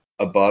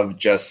above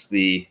just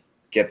the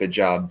get the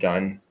job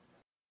done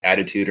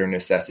attitude or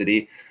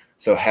necessity.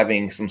 So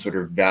having some sort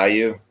of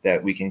value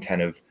that we can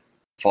kind of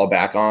fall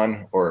back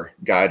on or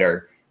guide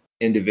our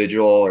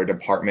individual or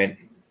department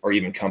or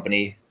even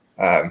company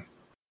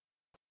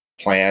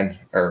plan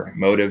or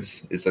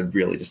motives is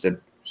really just a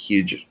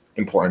huge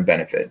important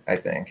benefit, I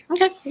think.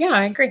 Okay. Yeah,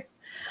 I agree.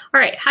 All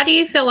right. How do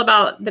you feel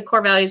about the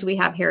core values we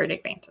have here at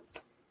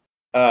Advantis?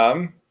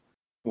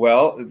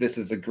 Well, this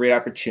is a great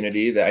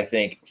opportunity that I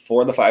think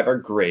 4 of the 5 are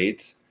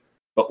great,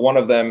 but one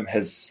of them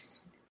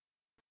has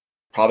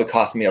probably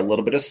cost me a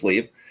little bit of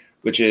sleep,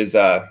 which is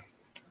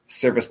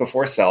service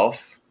before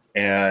self.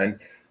 And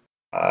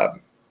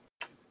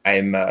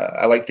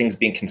I like things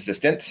being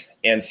consistent.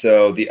 And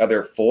so the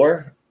other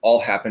 4 all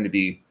happen to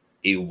be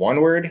a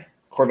 1-word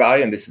core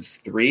value, and this is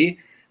 3.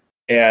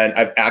 And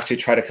I've actually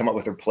tried to come up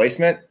with a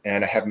replacement,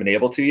 and I haven't been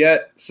able to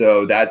yet.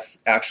 So that's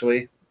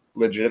actually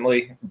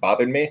legitimately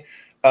bothered me.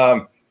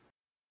 And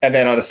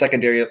then on a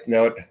secondary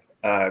note,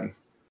 I'm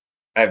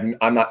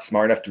not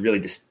smart enough to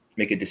really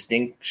make a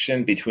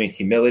distinction between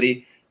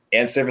humility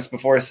and service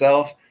before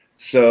self.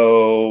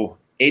 So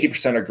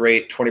 80% are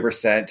great,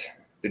 20%,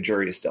 the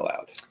jury is still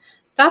out.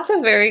 That's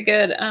a very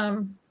good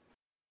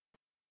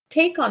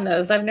take on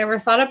those. I've never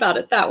thought about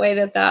it that way,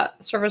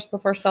 that service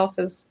before self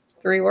is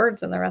 3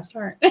 words and the rest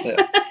aren't.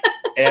 Yeah.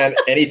 And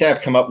anything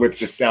I've come up with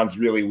just sounds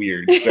really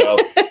weird. So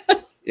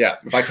yeah,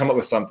 if I come up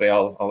with something,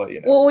 I'll let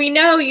you know. Well, we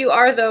know you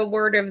are the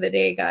word of the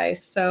day guy,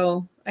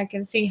 so I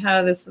can see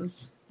how this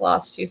has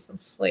lost you some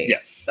sleep.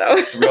 Yes, so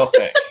it's a real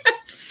thing.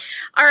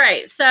 All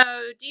right. So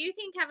do you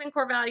think having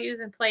core values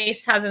in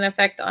place has an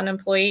effect on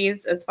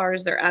employees as far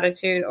as their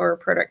attitude or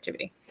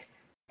productivity?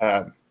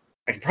 I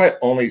can probably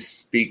only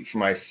speak for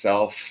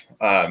myself.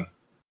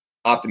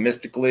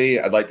 Optimistically,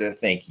 I'd like to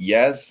think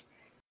yes.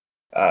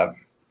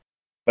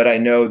 But I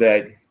know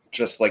that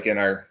just like in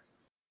our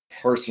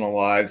personal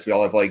lives, we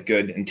all have like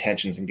good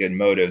intentions and good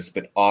motives,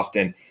 but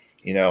often,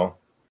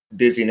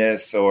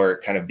 busyness or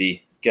kind of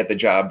the get the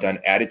job done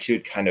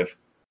attitude kind of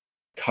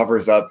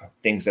covers up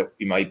things that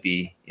we might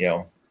be,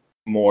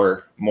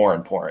 more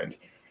important.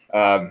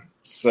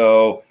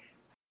 So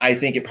I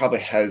think it probably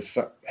has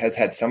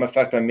had some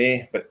effect on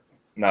me, but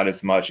not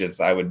as much as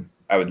I would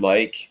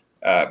like.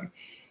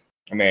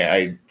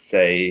 I'd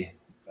say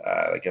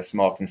like a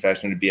small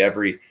confession would be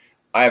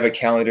I have a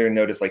calendar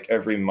notice like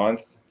every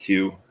month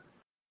to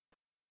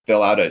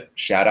fill out a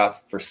shout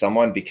out for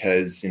someone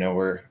because,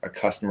 we're a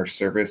customer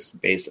service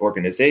based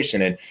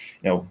organization and,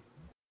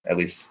 at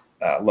least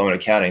loan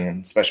accounting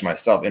and especially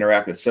myself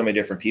interact with so many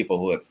different people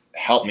who have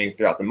helped me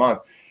throughout the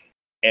month.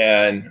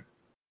 And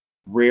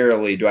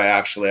rarely do I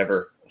actually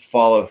ever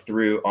follow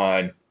through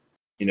on,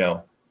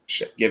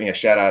 giving a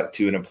shout out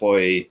to an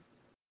employee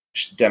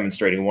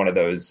demonstrating one of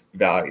those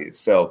values.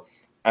 So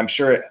I'm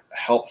sure it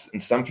helps in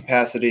some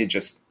capacity,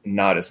 just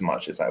not as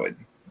much as I would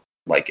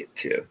like it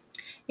to.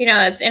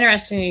 It's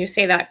interesting you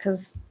say that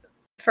because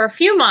for a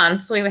few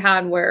months we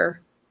had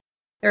where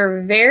there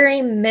are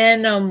very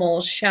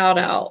minimal shout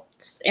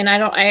outs. And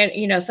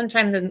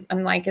sometimes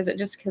I'm like, is it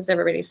just because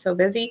everybody's so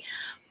busy?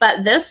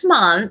 But this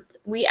month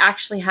we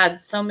actually had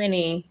so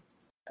many.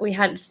 We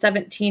had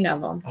 17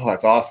 of them. Oh,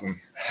 that's awesome.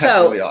 That's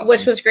really awesome.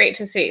 Which was great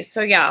to see.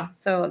 So yeah,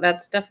 so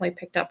that's definitely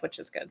picked up, which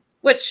is good.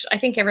 Which I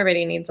think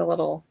everybody needs a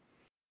little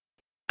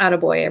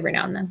attaboy every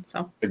now and then.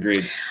 So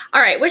agreed.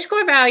 All right. Which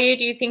core value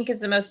do you think is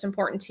the most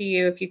important to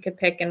you if you could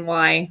pick and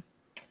why?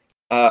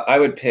 I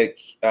would pick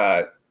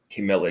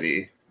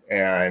humility.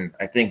 And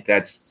I think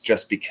that's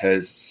just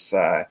because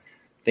I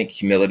think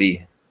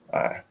humility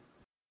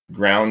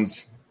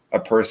grounds a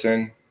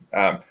person.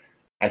 I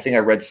think I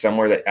read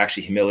somewhere that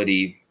actually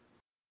humility,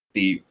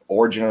 the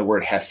origin of the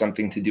word has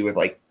something to do with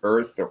like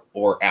earth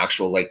or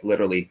actual like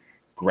literally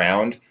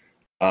ground.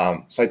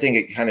 So I think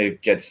it kind of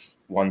gets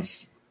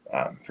one's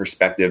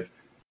perspective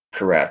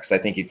correct. So I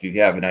think if you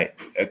have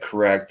a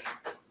correct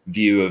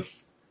view of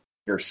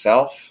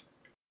yourself,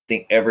 I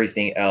think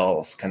everything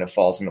else kind of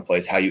falls into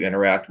place. How you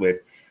interact with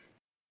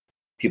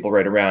people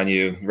right around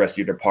you, the rest of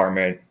your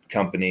department,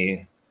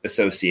 company,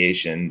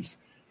 associations,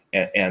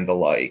 and the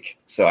like.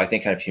 So I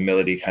think kind of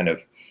humility kind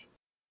of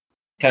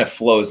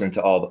flows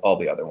into all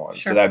the other ones.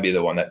 Sure. So that'd be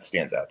the one that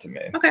stands out to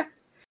me. Okay.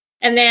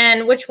 And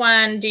then which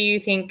one do you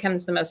think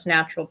comes the most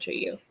natural to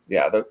you?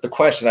 Yeah, the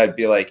question I'd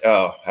be like,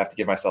 oh, I have to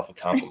give myself a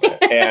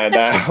compliment. And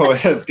that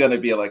was going to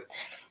be like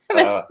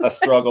a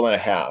struggle and a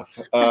half.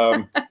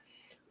 I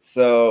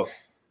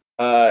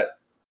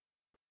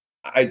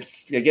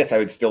guess I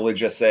would still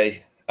just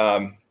say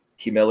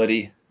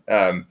humility.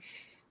 And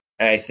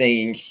I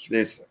think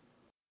there's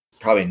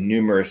probably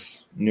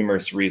numerous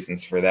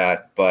reasons for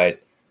that.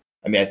 But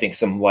I mean, I think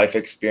some life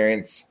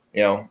experience,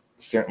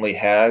 certainly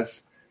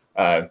has.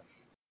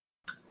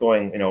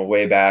 Going,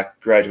 way back,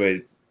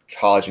 graduated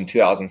college in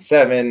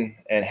 2007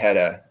 and had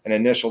an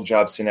initial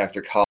job soon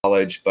after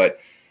college, but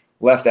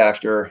left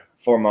after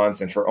 4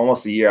 months. And for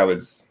almost a year, I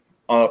was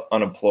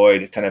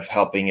unemployed, kind of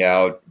helping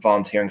out,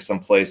 volunteering some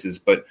places,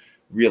 but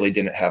really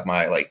didn't have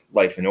my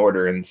life in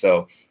order. And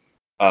so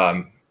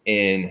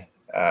in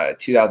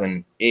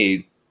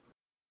 2008,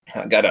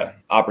 I got an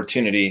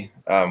opportunity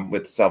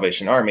with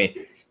Salvation Army.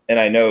 And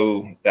I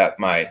know that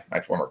my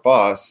former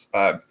boss,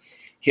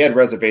 he had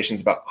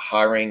reservations about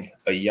hiring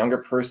a younger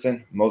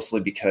person, mostly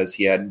because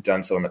he had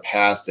done so in the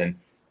past and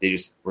they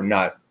just were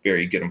not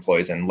very good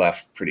employees and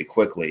left pretty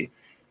quickly.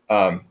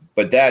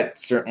 But that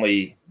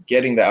certainly,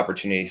 getting the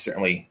opportunity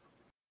certainly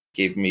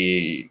gave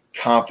me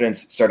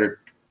confidence, started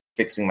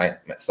fixing my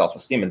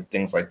self-esteem and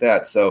things like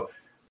that. So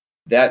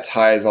that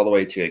ties all the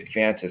way to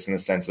Advantis in the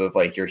sense of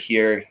you're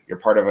here, you're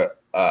part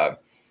of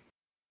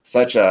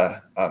such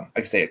a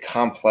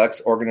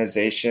complex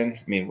organization.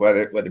 I mean,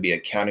 whether it be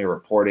accounting or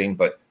reporting,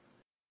 but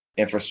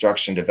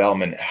infrastructure and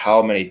development,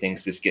 how many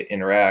things just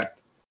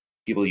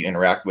people you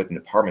interact with and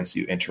departments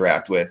you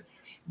interact with,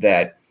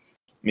 that,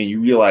 I mean,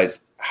 you realize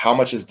how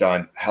much is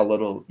done, how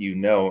little you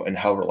know, and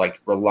how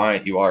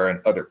reliant you are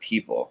on other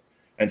people.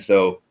 And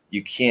so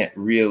you can't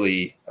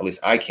really, at least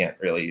I can't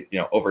really,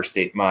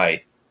 overstate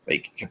my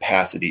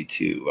capacity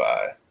to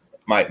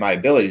my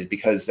abilities,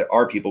 because there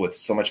are people with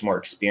so much more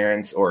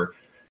experience or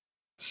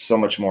so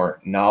much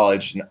more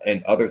knowledge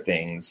and other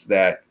things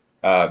that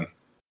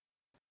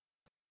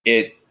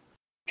it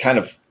kind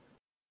of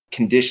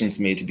conditions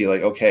me to be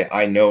like, okay,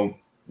 I know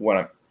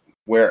what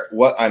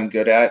I'm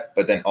good at,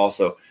 but then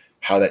also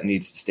how that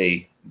needs to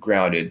stay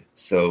grounded.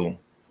 So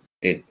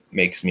it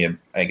makes me, a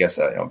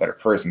better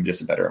person,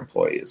 just a better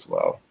employee as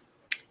well.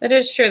 That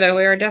is true, though.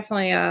 We are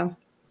definitely a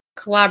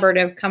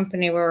collaborative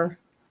company where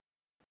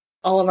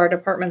all of our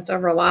departments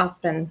overlap,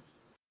 and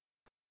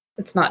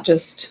it's not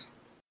just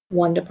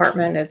one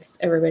department, it's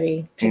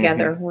everybody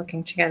together,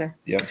 working together.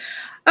 Yeah.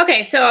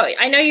 Okay, so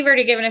I know you've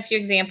already given a few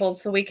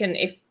examples, so we can,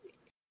 if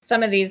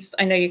some of these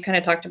I know you kind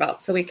of talked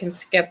about, so we can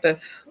skip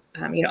if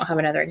you don't have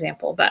another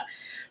example. But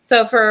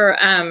so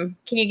can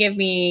you give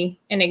me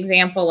an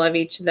example of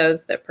each of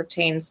those that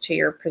pertains to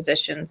your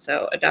position?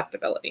 So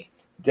adaptability,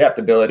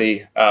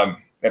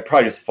 it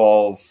probably just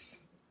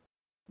falls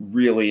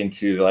really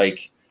into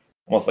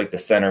almost the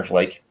center of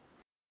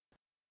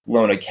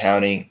loan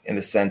accounting, in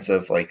the sense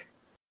of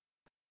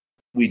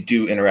we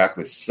do interact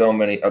with so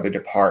many other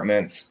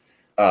departments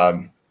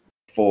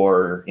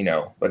for,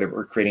 whether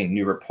we're creating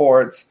new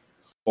reports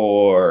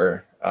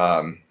or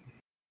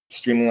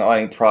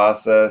streamlining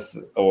process,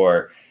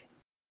 or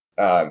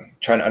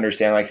trying to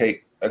understand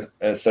hey, an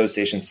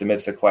association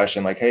submits a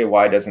question hey,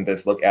 why doesn't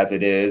this look as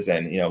it is?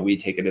 And, we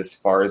take it as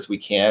far as we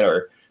can,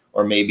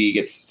 or maybe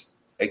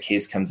a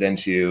case comes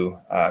into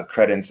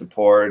credit and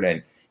support,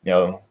 and,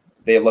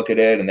 they look at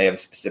it and they have a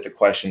specific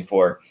question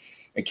for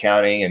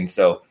accounting. And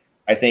so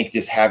I think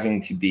just having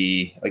to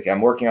be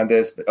I'm working on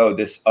this, but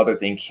this other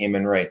thing came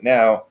in right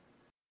now,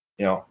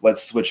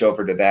 let's switch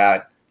over to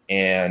that.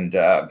 And,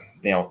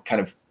 kind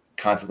of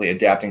constantly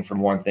adapting from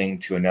one thing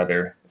to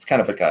another. It's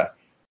kind of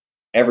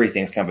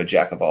everything's kind of a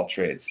jack of all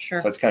trades. Sure.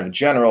 So it's kind of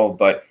general,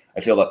 but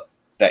I feel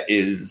that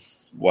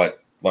is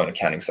what loan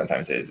accounting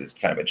sometimes is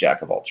kind of a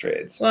jack of all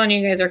trades. Well, and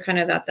you guys are kind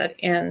of at that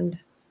end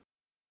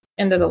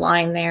of the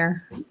line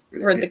there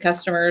for the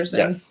customers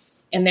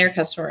and their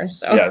customers.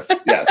 So. Yes.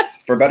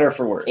 For better or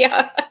for worse.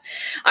 Yeah.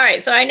 All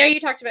right. So I know you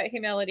talked about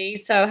humility.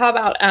 So how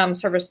about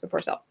service before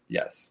self?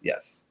 Yes.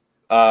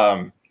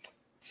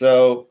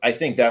 So I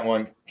think that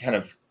one kind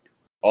of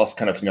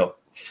also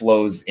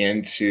flows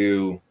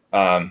into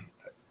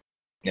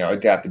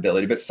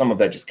adaptability, but some of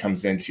that just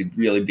comes into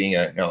really being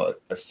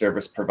a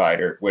service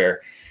provider,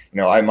 where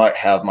I might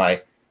have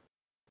my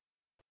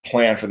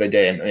plan for the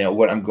day and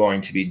what I'm going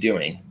to be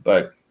doing,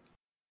 but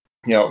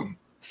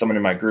someone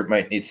in my group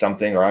might need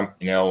something,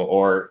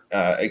 or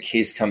a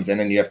case comes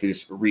in and you have to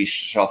just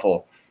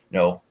reshuffle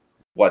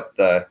what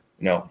the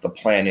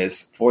plan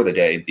is for the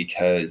day,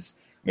 because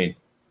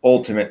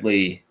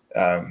ultimately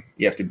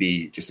you have to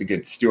be just a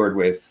good steward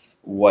with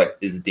what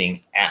is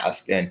being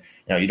asked, and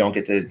we don't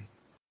get to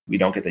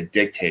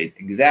dictate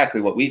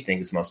exactly what we think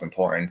is most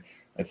important.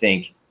 I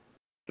think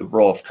the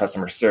role of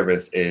customer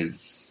service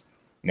is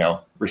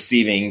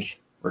receiving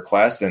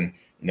requests and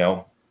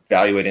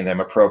evaluating them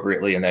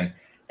appropriately,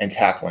 and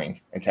tackling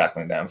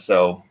them.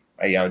 So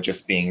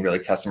just being really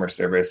customer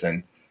service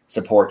and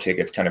support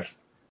tickets kind of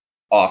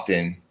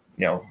often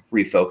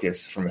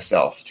refocus from the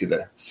self to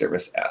the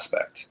service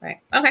aspect. Right.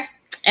 Okay.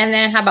 And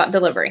then how about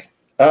delivery?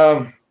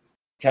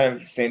 kind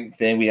of same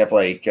thing. We have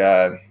like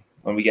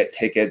when we get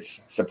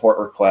tickets, support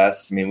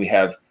requests. I mean, we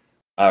have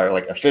our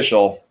like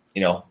official,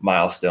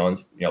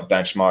 milestones,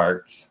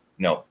 benchmarks,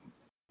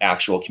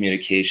 actual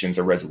communications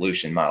or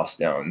resolution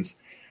milestones.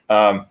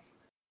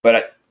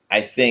 But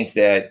I think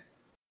that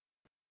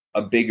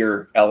a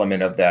bigger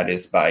element of that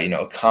is by,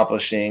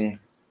 accomplishing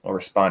or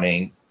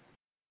responding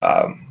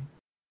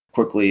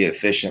quickly,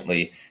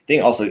 efficiently. I think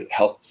it also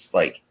helps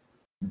like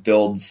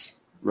builds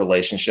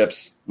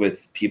relationships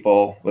with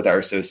people, with our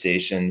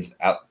associations,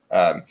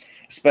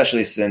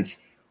 especially since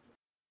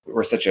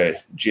we're such a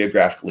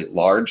geographically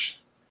large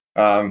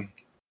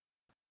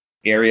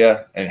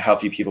area and how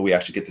few people we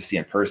actually get to see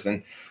in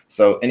person.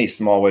 So any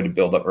small way to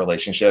build up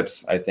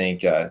relationships, I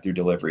think through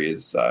delivery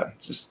is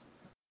just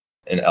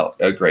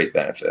a great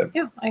benefit.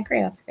 Yeah, I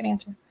agree. That's a good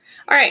answer.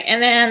 All right.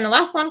 And then the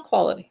last one,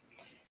 quality.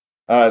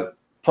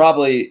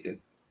 Probably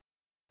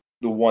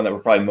the one that we're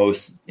probably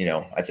most,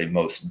 I'd say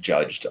most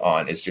judged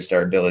on is just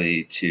our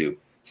ability to,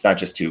 it's not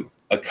just to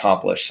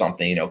accomplish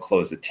something,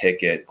 close a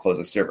ticket, close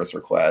a service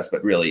request,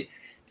 but really,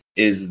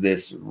 is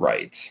this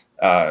right?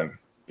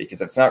 Because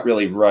if it's not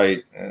really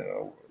right,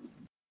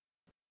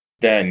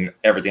 then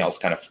everything else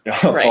kind of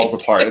falls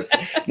apart. It's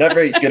not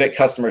very good at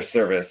customer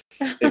service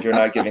if you're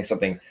not giving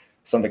something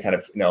kind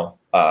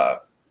of,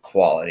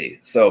 quality.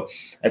 So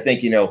I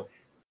think,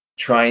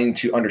 trying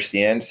to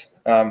understand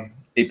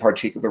a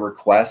particular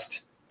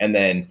request and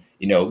then,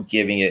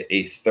 giving it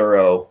a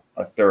thorough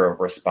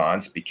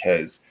response,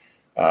 because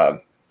a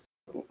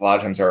lot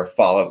of times our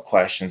follow-up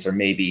questions or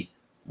maybe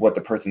what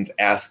the person's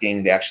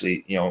asking, they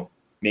actually,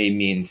 may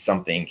mean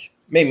something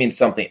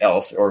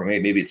else, or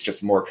maybe it's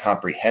just more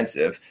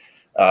comprehensive.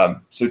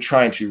 So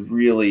trying to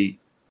really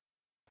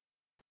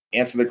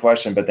answer the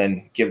question, but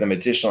then give them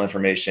additional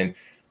information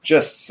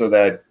just so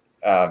that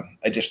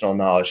additional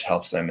knowledge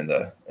helps them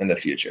in the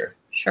future.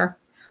 Sure.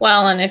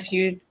 Well, and if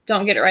you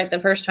don't get it right the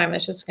first time,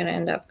 it's just going to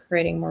end up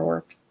creating more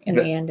work in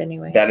the end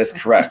anyway. That is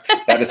correct.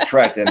 That is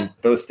correct. And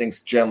those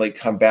things generally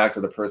come back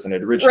to the person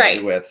it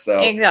originated with. So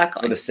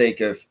exactly. For the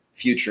sake of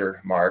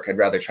future Mark, I'd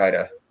rather try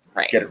to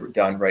get it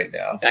done right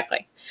now.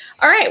 Exactly.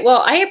 All right.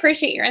 Well, I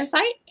appreciate your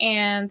insight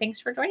and thanks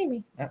for joining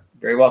me. Yeah,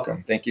 very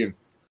welcome. Thank you.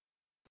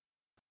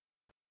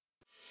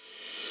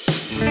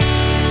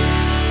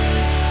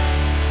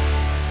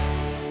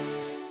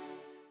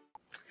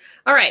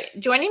 All right.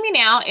 Joining me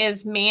now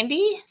is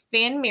Mandy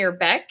Van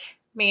Meerbeck.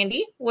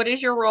 Mandy, what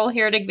is your role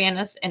here at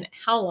Agvanis and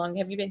how long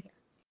have you been here?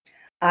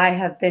 I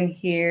have been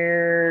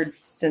here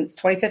since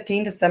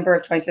 2015, December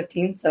of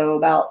 2015, so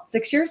about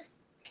 6 years.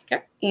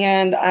 Okay.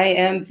 And I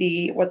am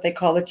what they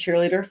call the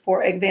cheerleader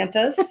for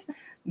Agvanis,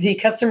 the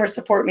customer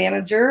support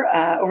manager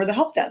over the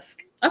help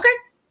desk. Okay.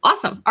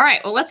 Awesome. All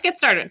right. Well, let's get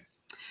started.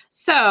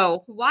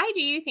 So why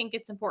do you think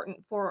it's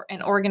important for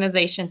an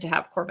organization to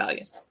have core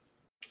values?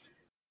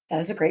 That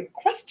is a great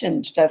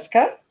question,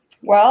 Jessica.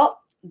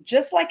 Well,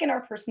 just like in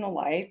our personal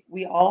life,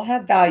 we all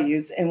have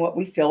values and what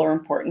we feel are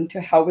important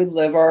to how we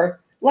live our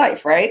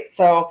life, right?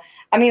 So,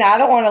 I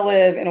don't want to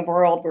live in a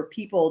world where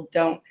people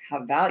don't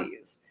have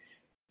values.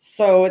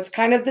 So it's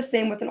kind of the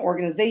same with an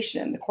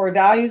organization. The core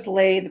values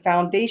lay the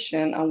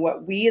foundation on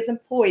what we as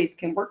employees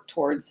can work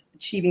towards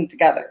achieving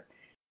together.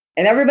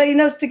 And everybody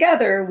knows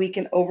together we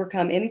can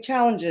overcome any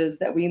challenges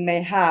that we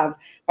may have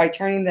by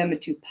turning them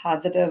into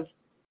positive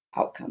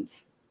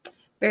outcomes.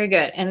 Very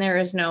good. And there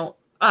is no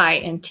I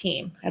in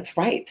team. That's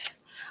right.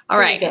 All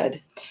right.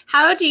 Good.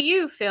 How do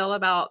you feel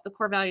about the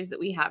core values that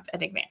we have at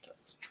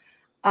Agvanis?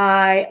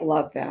 I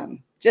love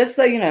them. Just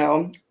so you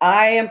know,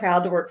 I am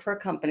proud to work for a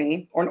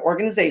company or an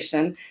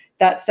organization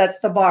that sets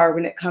the bar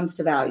when it comes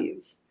to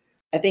values.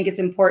 I think it's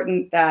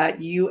important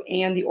that you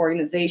and the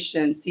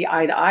organization see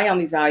eye to eye on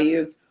these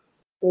values,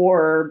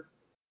 or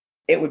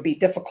it would be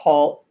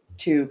difficult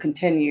to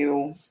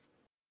continue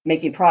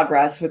making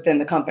progress within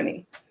the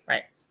company.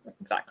 Right.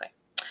 Exactly.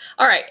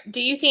 All right.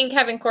 Do you think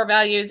having core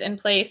values in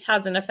place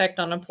has an effect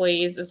on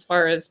employees as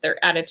far as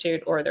their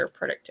attitude or their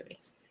productivity?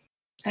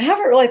 I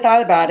haven't really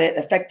thought about it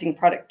affecting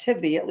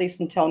productivity, at least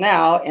until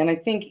now. And I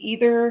think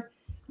either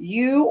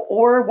you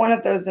or one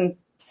of those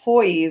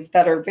employees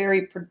that are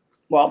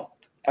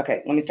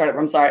okay, let me start over.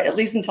 I'm sorry. At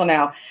least until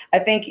now, I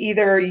think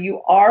either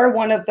you are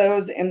one of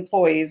those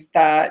employees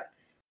that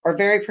are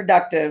very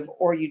productive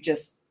or you're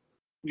just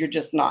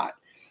not.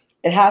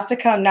 It has to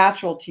come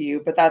natural to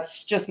you, but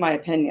that's just my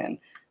opinion.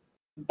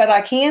 But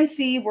I can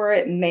see where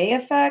it may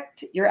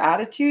affect your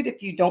attitude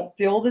if you don't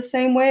feel the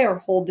same way or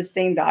hold the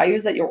same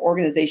values that your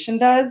organization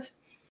does.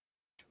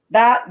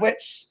 That,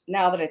 which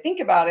now that I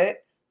think about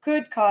it,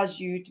 could cause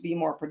you to be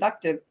more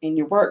productive in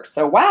your work.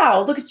 So,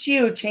 wow, look at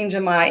you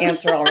changing my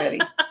answer already.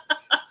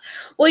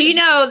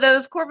 Well,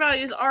 those core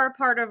values are a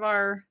part of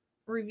our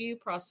review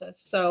process.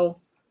 So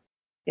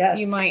yes,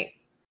 you might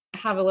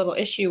have a little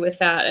issue with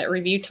that at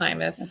review time.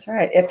 That's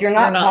right. If you're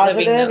not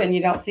positive and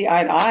you don't see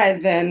eye to eye,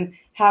 then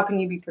how can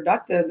you be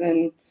productive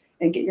and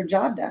get your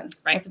job done?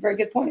 Right. That's a very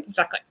good point.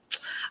 Exactly.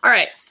 All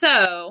right.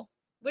 So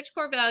which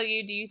core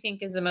value do you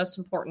think is the most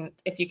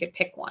important if you could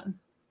pick one,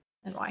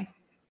 and why?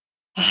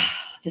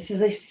 This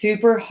is a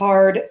super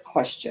hard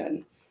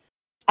question.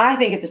 I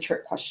think it's a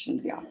trick question,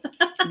 to be honest,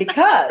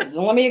 because,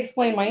 and let me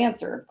explain my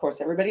answer. Of course,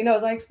 everybody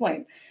knows I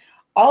explain.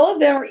 All of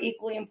them are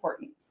equally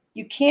important.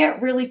 You can't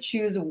really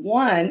choose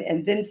one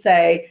and then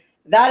say,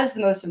 that is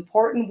the most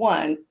important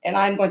one, and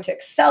I'm going to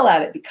excel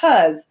at it,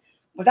 because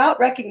without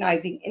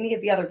recognizing any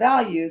of the other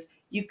values,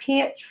 you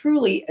can't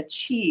truly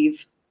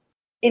achieve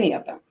any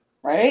of them,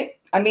 right?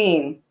 I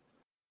mean,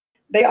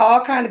 they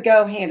all kind of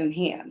go hand in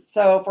hand.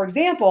 So, for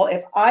example,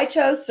 if I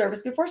chose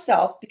service before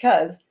self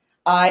because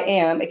I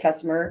am a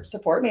customer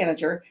support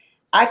manager,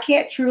 I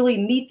can't truly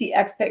meet the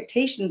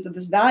expectations of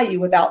this value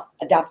without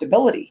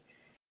adaptability,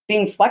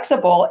 being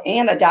flexible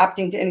and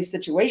adapting to any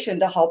situation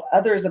to help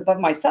others above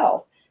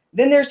myself.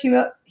 Then there's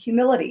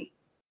humility.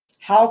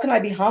 How can I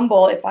be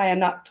humble if I am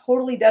not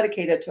totally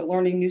dedicated to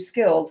learning new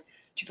skills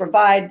to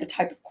provide the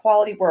type of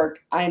quality work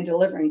I am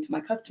delivering to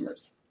my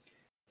customers?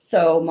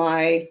 So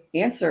my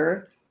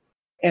answer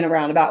in a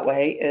roundabout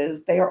way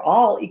is they are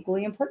all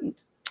equally important.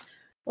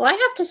 Well, I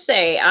have to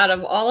say, out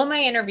of all of my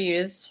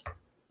interviews,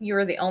 you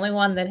are the only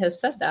one that has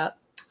said that.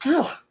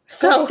 Oh,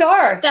 so gold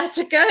star. That's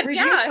a good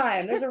Review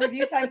time. There's a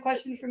review time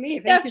question for me.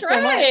 Thank That's you so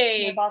right.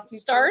 much. My boss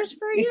needs Stars to-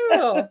 for you.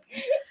 All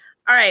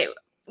right.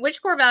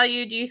 Which core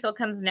value do you feel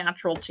comes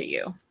natural to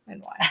you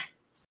and why?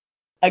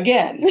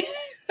 Again,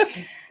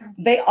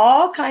 they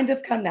all kind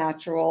of come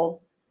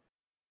natural.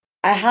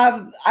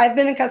 I've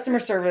been in customer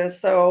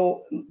service,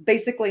 so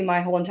basically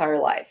my whole entire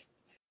life.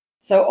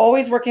 So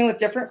always working with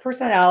different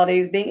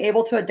personalities, being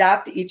able to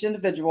adapt to each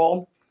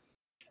individual's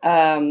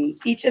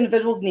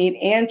need,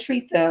 and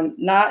treat them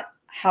not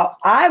how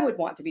I would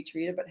want to be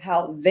treated, but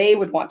how they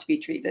would want to be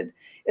treated,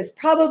 is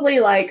probably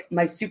like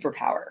my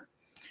superpower.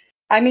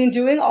 I mean,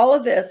 doing all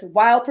of this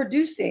while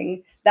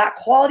producing that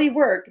quality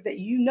work that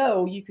you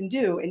know you can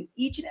do in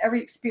each and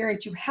every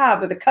experience you have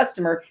with a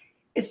customer,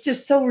 it's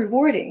just so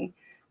rewarding.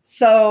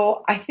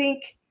 So I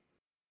think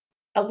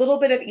a little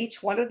bit of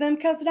each one of them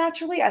comes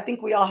naturally. I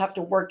think we all have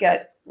to work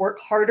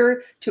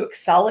harder to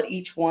excel at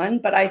each one.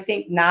 But I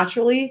think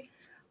naturally,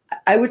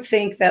 I would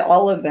think that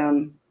all of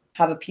them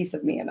have a piece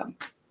of me in them.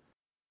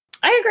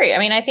 I agree. I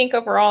mean, I think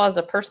overall as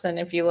a person,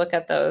 if you look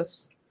at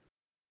those,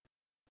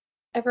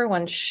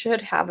 everyone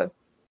should have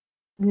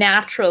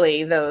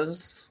naturally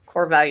those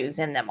core values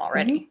in them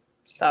already. Mm-hmm.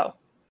 So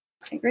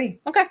I agree.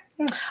 Okay.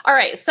 Yeah. All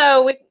right.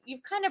 So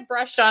you've kind of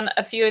brushed on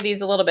a few of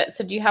these a little bit.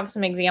 So do you have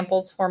some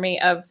examples for me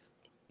of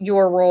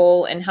your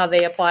role and how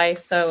they apply?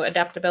 So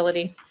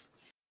adaptability.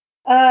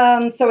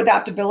 So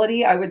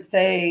adaptability, I would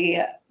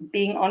say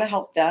being on a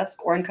help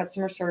desk or in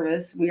customer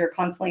service, we are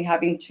constantly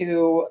having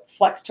to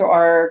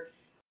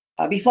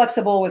be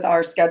flexible with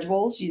our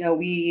schedules. You know,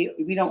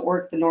 we don't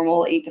work the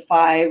normal 8 to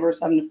 5 or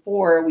 7 to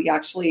 4. We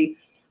actually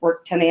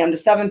work 10 a.m. to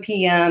 7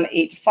 p.m.,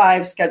 8 to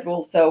 5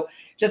 schedule. So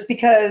just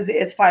because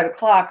it's 5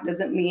 o'clock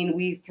doesn't mean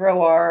we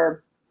throw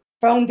our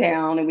phone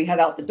down and we head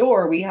out the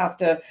door.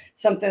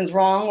 Something's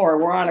wrong or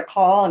we're on a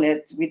call and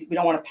we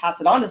don't want to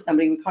pass it on to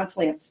somebody. We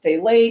constantly have to stay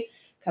late,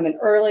 come in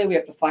early. We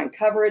have to find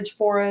coverage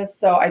for us.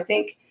 So I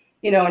think,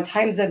 in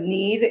times of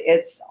need,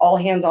 it's all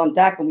hands on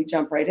deck and we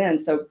jump right in.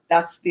 So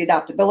that's the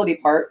adaptability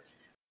part.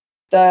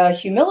 The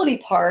humility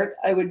part,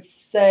 I would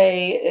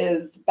say,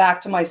 is back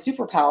to my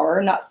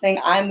superpower. Not saying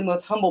I'm the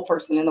most humble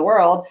person in the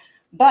world,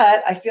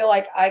 but I feel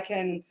like I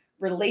can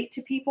relate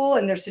to people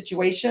and their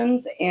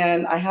situations,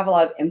 and I have a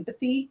lot of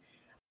empathy.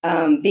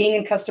 Being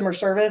in customer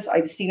service,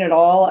 I've seen it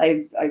all.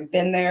 I've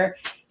been there.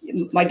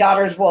 My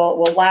daughters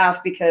will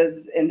laugh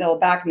and they'll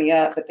back me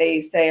up, but they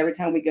say every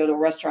time we go to a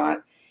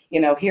restaurant,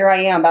 here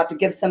I am about to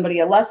give somebody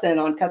a lesson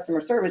on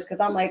customer service,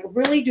 because I'm like,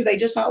 really? Do they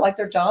just not like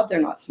their job?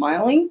 They're not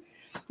smiling?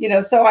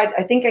 So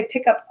I think I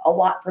pick up a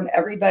lot from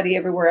everybody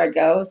everywhere I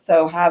go.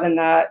 So having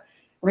that,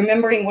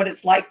 remembering what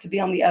it's like to be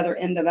on the other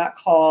end of that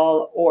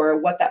call or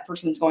what that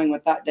person's going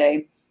with that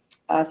day.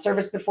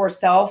 Service before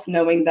self,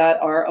 knowing that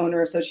our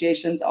owner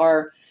associations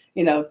are,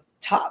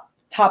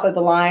 top of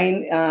the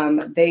line.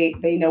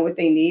 They know what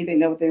they need. They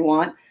know what they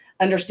want.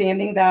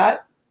 Understanding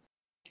that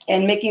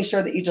and making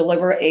sure that you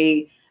deliver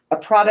a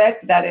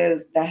product that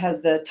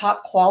has the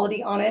top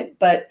quality on it,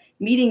 but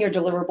meeting your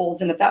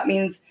deliverables. And if that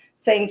means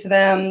saying to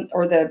them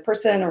or the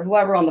person or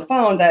whoever on the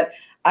phone that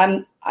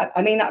I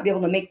may not be able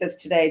to make this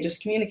today,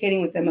 just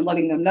communicating with them and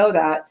letting them know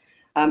that,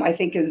 I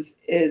think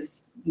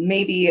is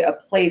maybe a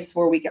place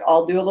where we could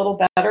all do a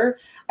little better.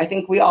 I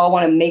think we all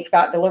want to make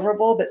that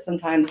deliverable, but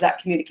sometimes that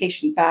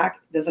communication back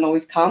doesn't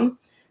always come.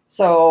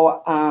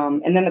 So,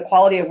 and then the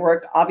quality of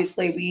work,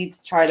 obviously we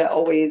try to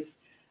always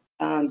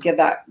give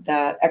that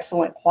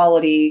excellent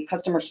quality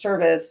customer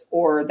service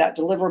or that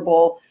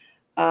deliverable,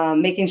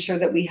 making sure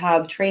that we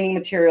have training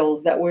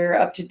materials, that we're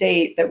up to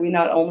date, that we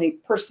not only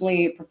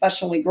personally,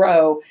 professionally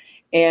grow,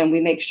 and we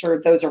make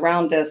sure those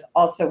around us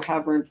also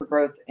have room for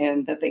growth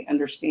and that they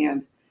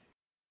understand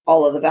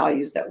all of the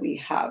values that we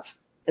have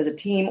as a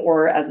team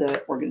or as an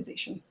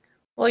organization.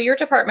 Well, your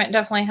department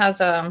definitely has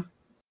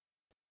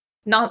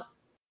not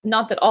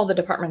that all the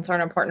departments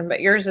aren't important, but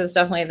yours is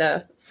definitely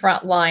the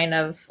front line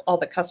of all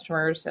the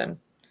customers. And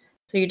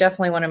so you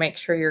definitely want to make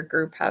sure your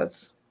group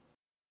has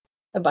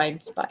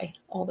abides by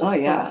all those Oh,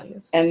 core yeah.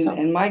 values. And So,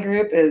 and my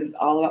group is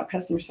all about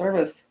customer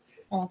service.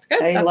 well, that's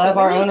good. They That's love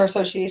what our we need. owner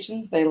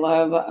associations. They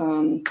love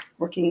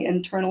working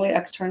internally,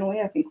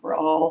 externally. I think we're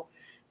all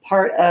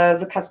part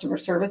of customer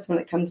service when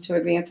it comes to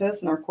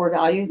Advantis and our core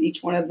values.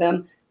 Each one of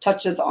them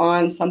touches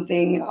on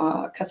something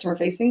customer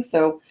facing.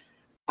 So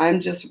I'm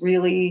just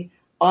really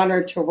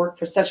honored to work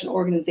for such an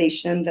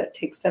organization that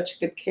takes such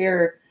good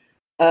care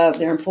of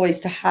their employees,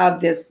 to have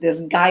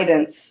this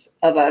guidance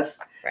of us,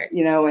 Right.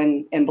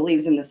 and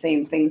believes in the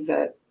same things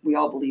that we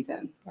all believe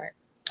in.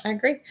 I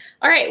agree.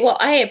 All right. Well,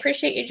 I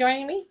appreciate you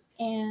joining me,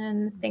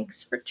 and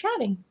thanks for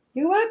chatting.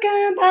 You're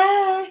welcome.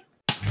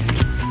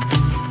 Bye.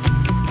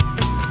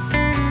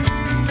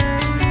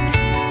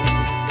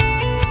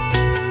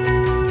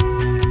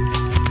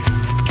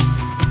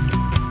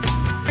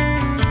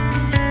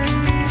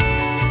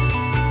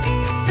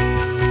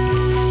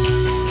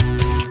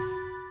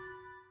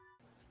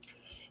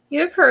 You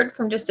have heard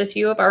from just a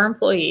few of our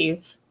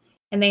employees,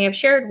 and they have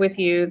shared with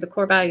you the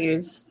core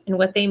values and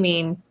what they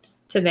mean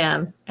to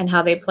them and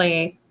how they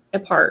play a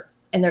part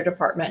in their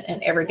department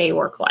and everyday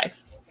work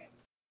life.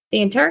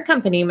 The entire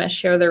company must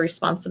share the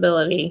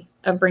responsibility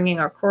of bringing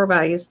our core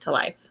values to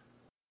life.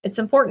 It's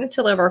important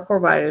to live our core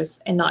values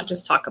and not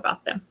just talk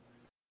about them.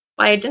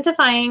 By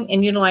identifying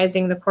and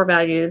utilizing the core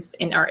values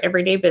in our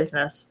everyday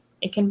business,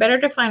 it can better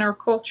define our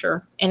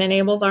culture and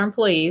enables our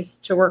employees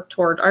to work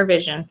toward our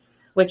vision,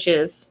 which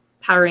is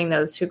powering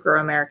those who grow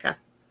America.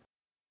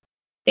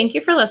 Thank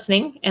you for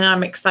listening, and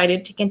I'm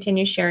excited to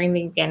continue sharing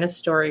the Advantis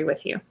story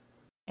with you.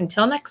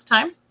 Until next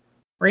time,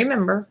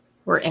 remember,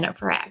 we're in it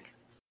for ag.